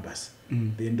for Mambas.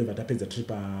 Then ndo vatapedza trip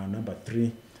number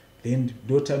 3. Then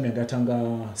do time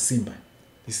yagatanga Simba.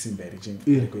 This Simba reaching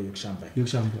Yokushamba.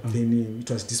 Then it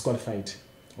was disqualified.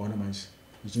 Ona manje.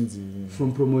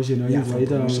 From promotion,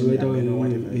 whatever actually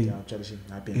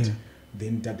happened.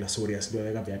 Then Douglas Warriors do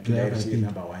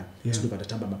number 1. So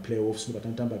batatamba ma playoffs,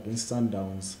 batatamba against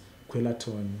Sundowns,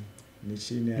 Quelaton,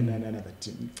 Nichini and another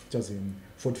team. It was in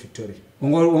Fort Victoria.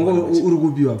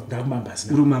 Urugubiwa.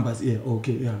 Mambas. Yeah,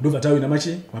 okay, yeah. Do vatawina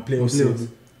machi ma playoffs.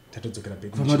 Tatozokera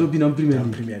big.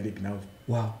 Premier League now.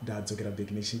 Wow. That's okay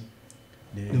big nation.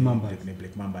 The Mambas. The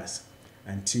Black Mambas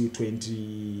until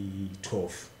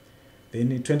 2012.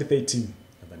 Then in 2013,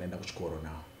 I'm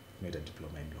now. Made a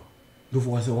diploma in law.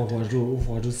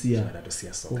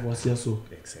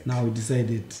 Exactly. Now we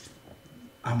decided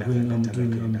I'm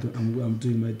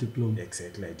doing my diploma.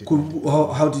 Exactly.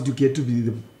 How did you get to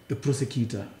be the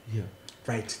prosecutor here?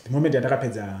 Right. The moment I got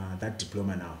that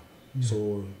diploma now.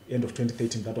 So end of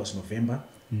 2013, that was November.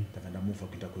 I moved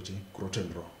up to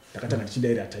Grotendro. I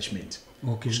attachment.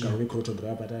 Okay.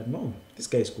 But no, this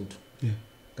guy is good. Yeah.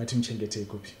 Got him changed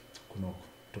copy.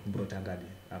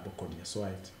 So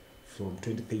from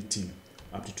 2013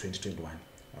 up to 2021,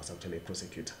 I was actually a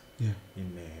prosecutor. Yeah.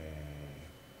 In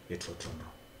Etrotrono.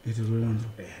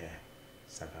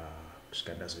 Saka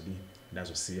Shkandazodi,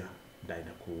 Dazosia,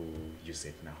 Dina ku use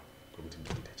it now.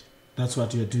 That's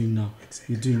what you're doing now.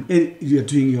 Exactly. You're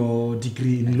doing your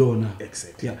degree in law now.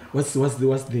 Exactly. Yeah. What's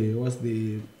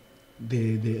the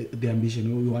ambition?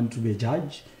 You want to be a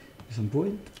judge at some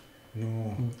point?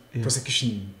 No. Yeah.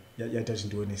 Prosecution. You doesn't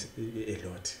do a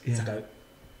lot. Yeah.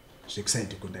 It's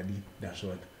excited that's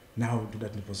what. Now do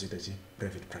that in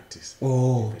private practice.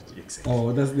 Oh. Exactly.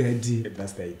 Oh, that's the idea.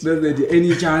 That's the idea.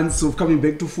 Any chance of coming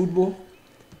back to football?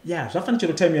 Yeah. So after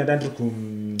the time you had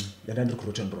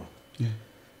Rotendro. Yeah.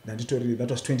 That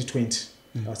was 2020.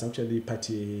 I was actually part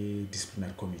of a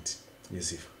disciplinary committee.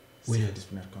 Yes, if.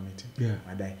 Disciplinary committee. Yeah.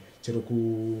 And I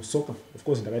Cheroku soccer. Of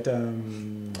course, in the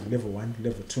level 1,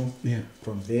 level 2. Yeah.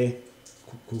 From there,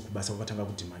 kubasa kwatanga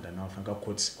kudimanda nawo fanga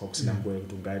court kwakusina ngoya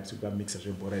kuti ungathi ukamixa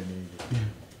zvebhora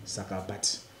saka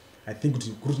but I think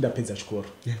kuti ndapedza chikoro.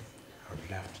 Yeah. I would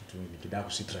love to do nikida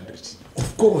kusvitira ndirichi.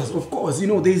 Of course, you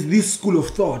know, there's this school of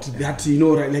thought that, you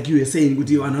know, like you were saying,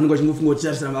 kuti vanhu vanenge vachingofunga kuti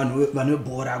charisana vanhu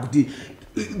vebhora kuti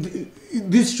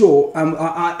this show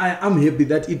I'm happy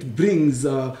that it brings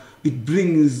to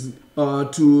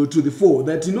the fore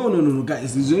that no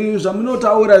guys,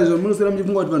 zvamunotaura zvamunosera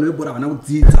muchifunga kuti vanhu vebhora vana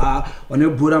kudzidza vanhu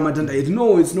vebhora matanda head.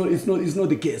 No, it's not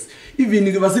the case.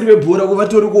 Even vasiri vebhora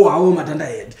kuvatoriko havo matanda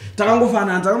head.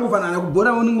 Takangofanana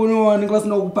kubhora vanenge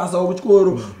vasina kupasawo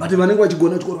kuchikoro but vanenge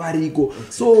vachigona chikoro variko.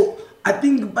 So I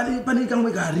think pane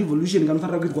kamwe revolution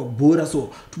kanofanira kuitwa kubhora, so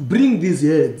to bring these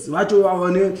heads vacho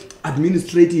vane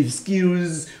administrative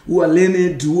skills, who are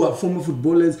learned, who are former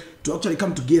footballers, to actually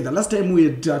come together. Last time we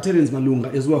had Terence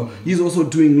Malunga as well. He's also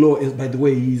doing law, by the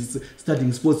way. He's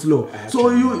studying sports law.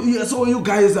 So you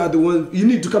guys are the ones. You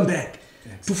need to come back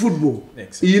to football.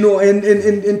 Excellent. You know, and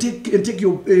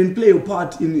play your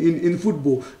part in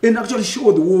football, and actually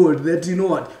show the world that, you know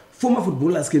what, former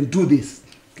footballers can do this.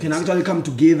 Can actually come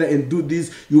together and do this.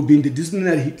 You've been the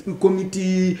disciplinary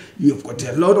committee. You've got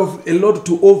a lot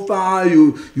to offer.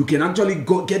 You can actually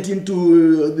get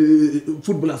into the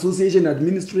football association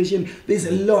administration. There's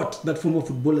a lot that former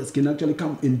footballers can actually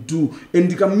come and do.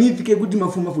 And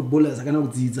former footballers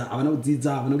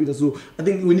so I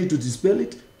think we need to dispel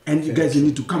it. And you guys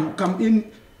need to come in,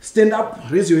 stand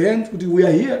up, raise your hands. We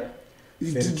are here.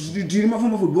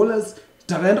 Former footballers,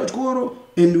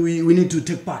 and we need to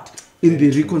take part in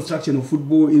the reconstruction of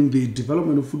football, in the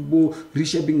development of football,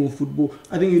 reshaping of football.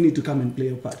 I think you need to come and play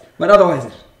your part. But otherwise,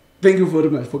 thank you very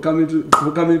much for coming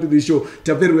to the show.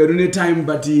 Taper, we don't have time,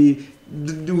 but we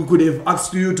could have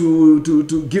asked you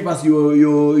to give us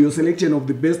your selection of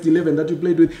the best 11 that you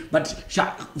played with. But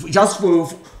just for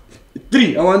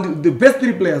 3, I want the best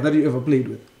 3 players that you ever played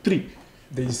with. 3.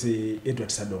 There is Edward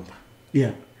Sadomba.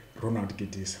 Yeah. Ronald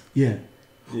Gittisa. Yeah.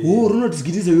 Oh, Ronald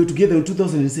Gittisa, you were together in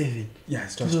 2007. Yeah,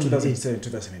 it was 2007,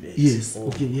 2008. Yes, oh,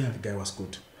 okay, yeah. The guy was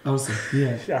good. Awesome,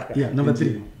 yeah. Number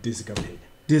 3. Desgape.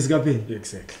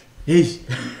 Exactly. Hey.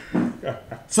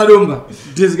 Sadomba,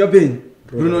 Desgape.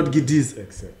 Ronald Gittisa.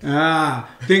 Exactly.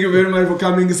 Thank you very much for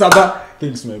coming, Saba.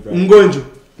 Thanks, my brother. Ngonjo.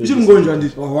 uchingonjwa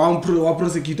ndi wa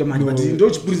prosecutor man but ndo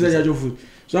chipurisa chacho futhi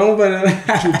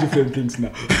two different things now.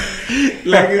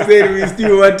 Like you said, we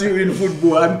still want you in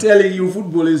football. I'm telling you,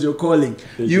 football is your calling.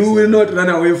 You will not run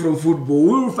away from football.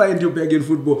 We will find you back in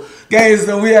football. Guys,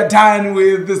 we are done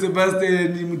with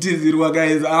Sebastien Mutizirwa,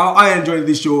 guys. I enjoyed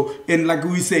this show. And like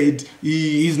we said,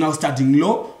 he's now starting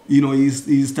low. You know,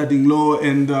 he's starting low.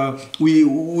 And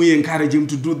we encourage him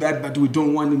to do that, but we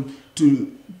don't want him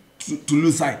to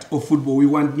lose sight of football. We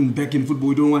want him back in football.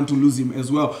 We don't want to lose him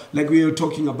as well. Like we were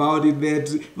talking about it, that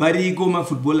variko ma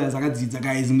footballers akadzidza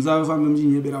guys musafamba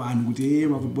mchinyebera vanhu kuti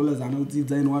ma footballers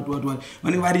anodzidza and what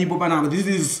mane varipo panapa. This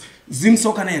is Zim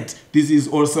Soccernet. This is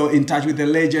also In Touch with the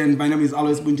Legend. My name is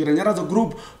Alois Bunjira. Nyaradzo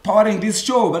Group powering this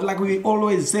show. But like we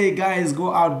always say, guys,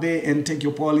 go out there and take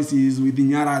your policies with the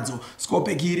Nyaradzo. Scope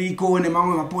Kiriko and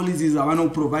among policies I want to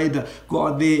provide. Go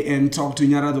out there and talk to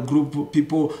Nyaradzo Group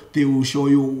people. They will show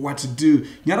you what to do.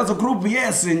 Nyaradzo Group,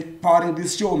 yes, and powering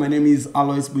this show. My name is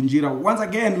Alois Bunjira. Once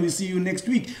again, we'll see you next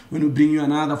week when we bring you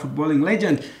another footballing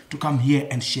legend to come here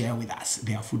and share with us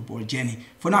their football journey.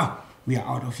 For now, we are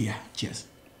out of here. Cheers.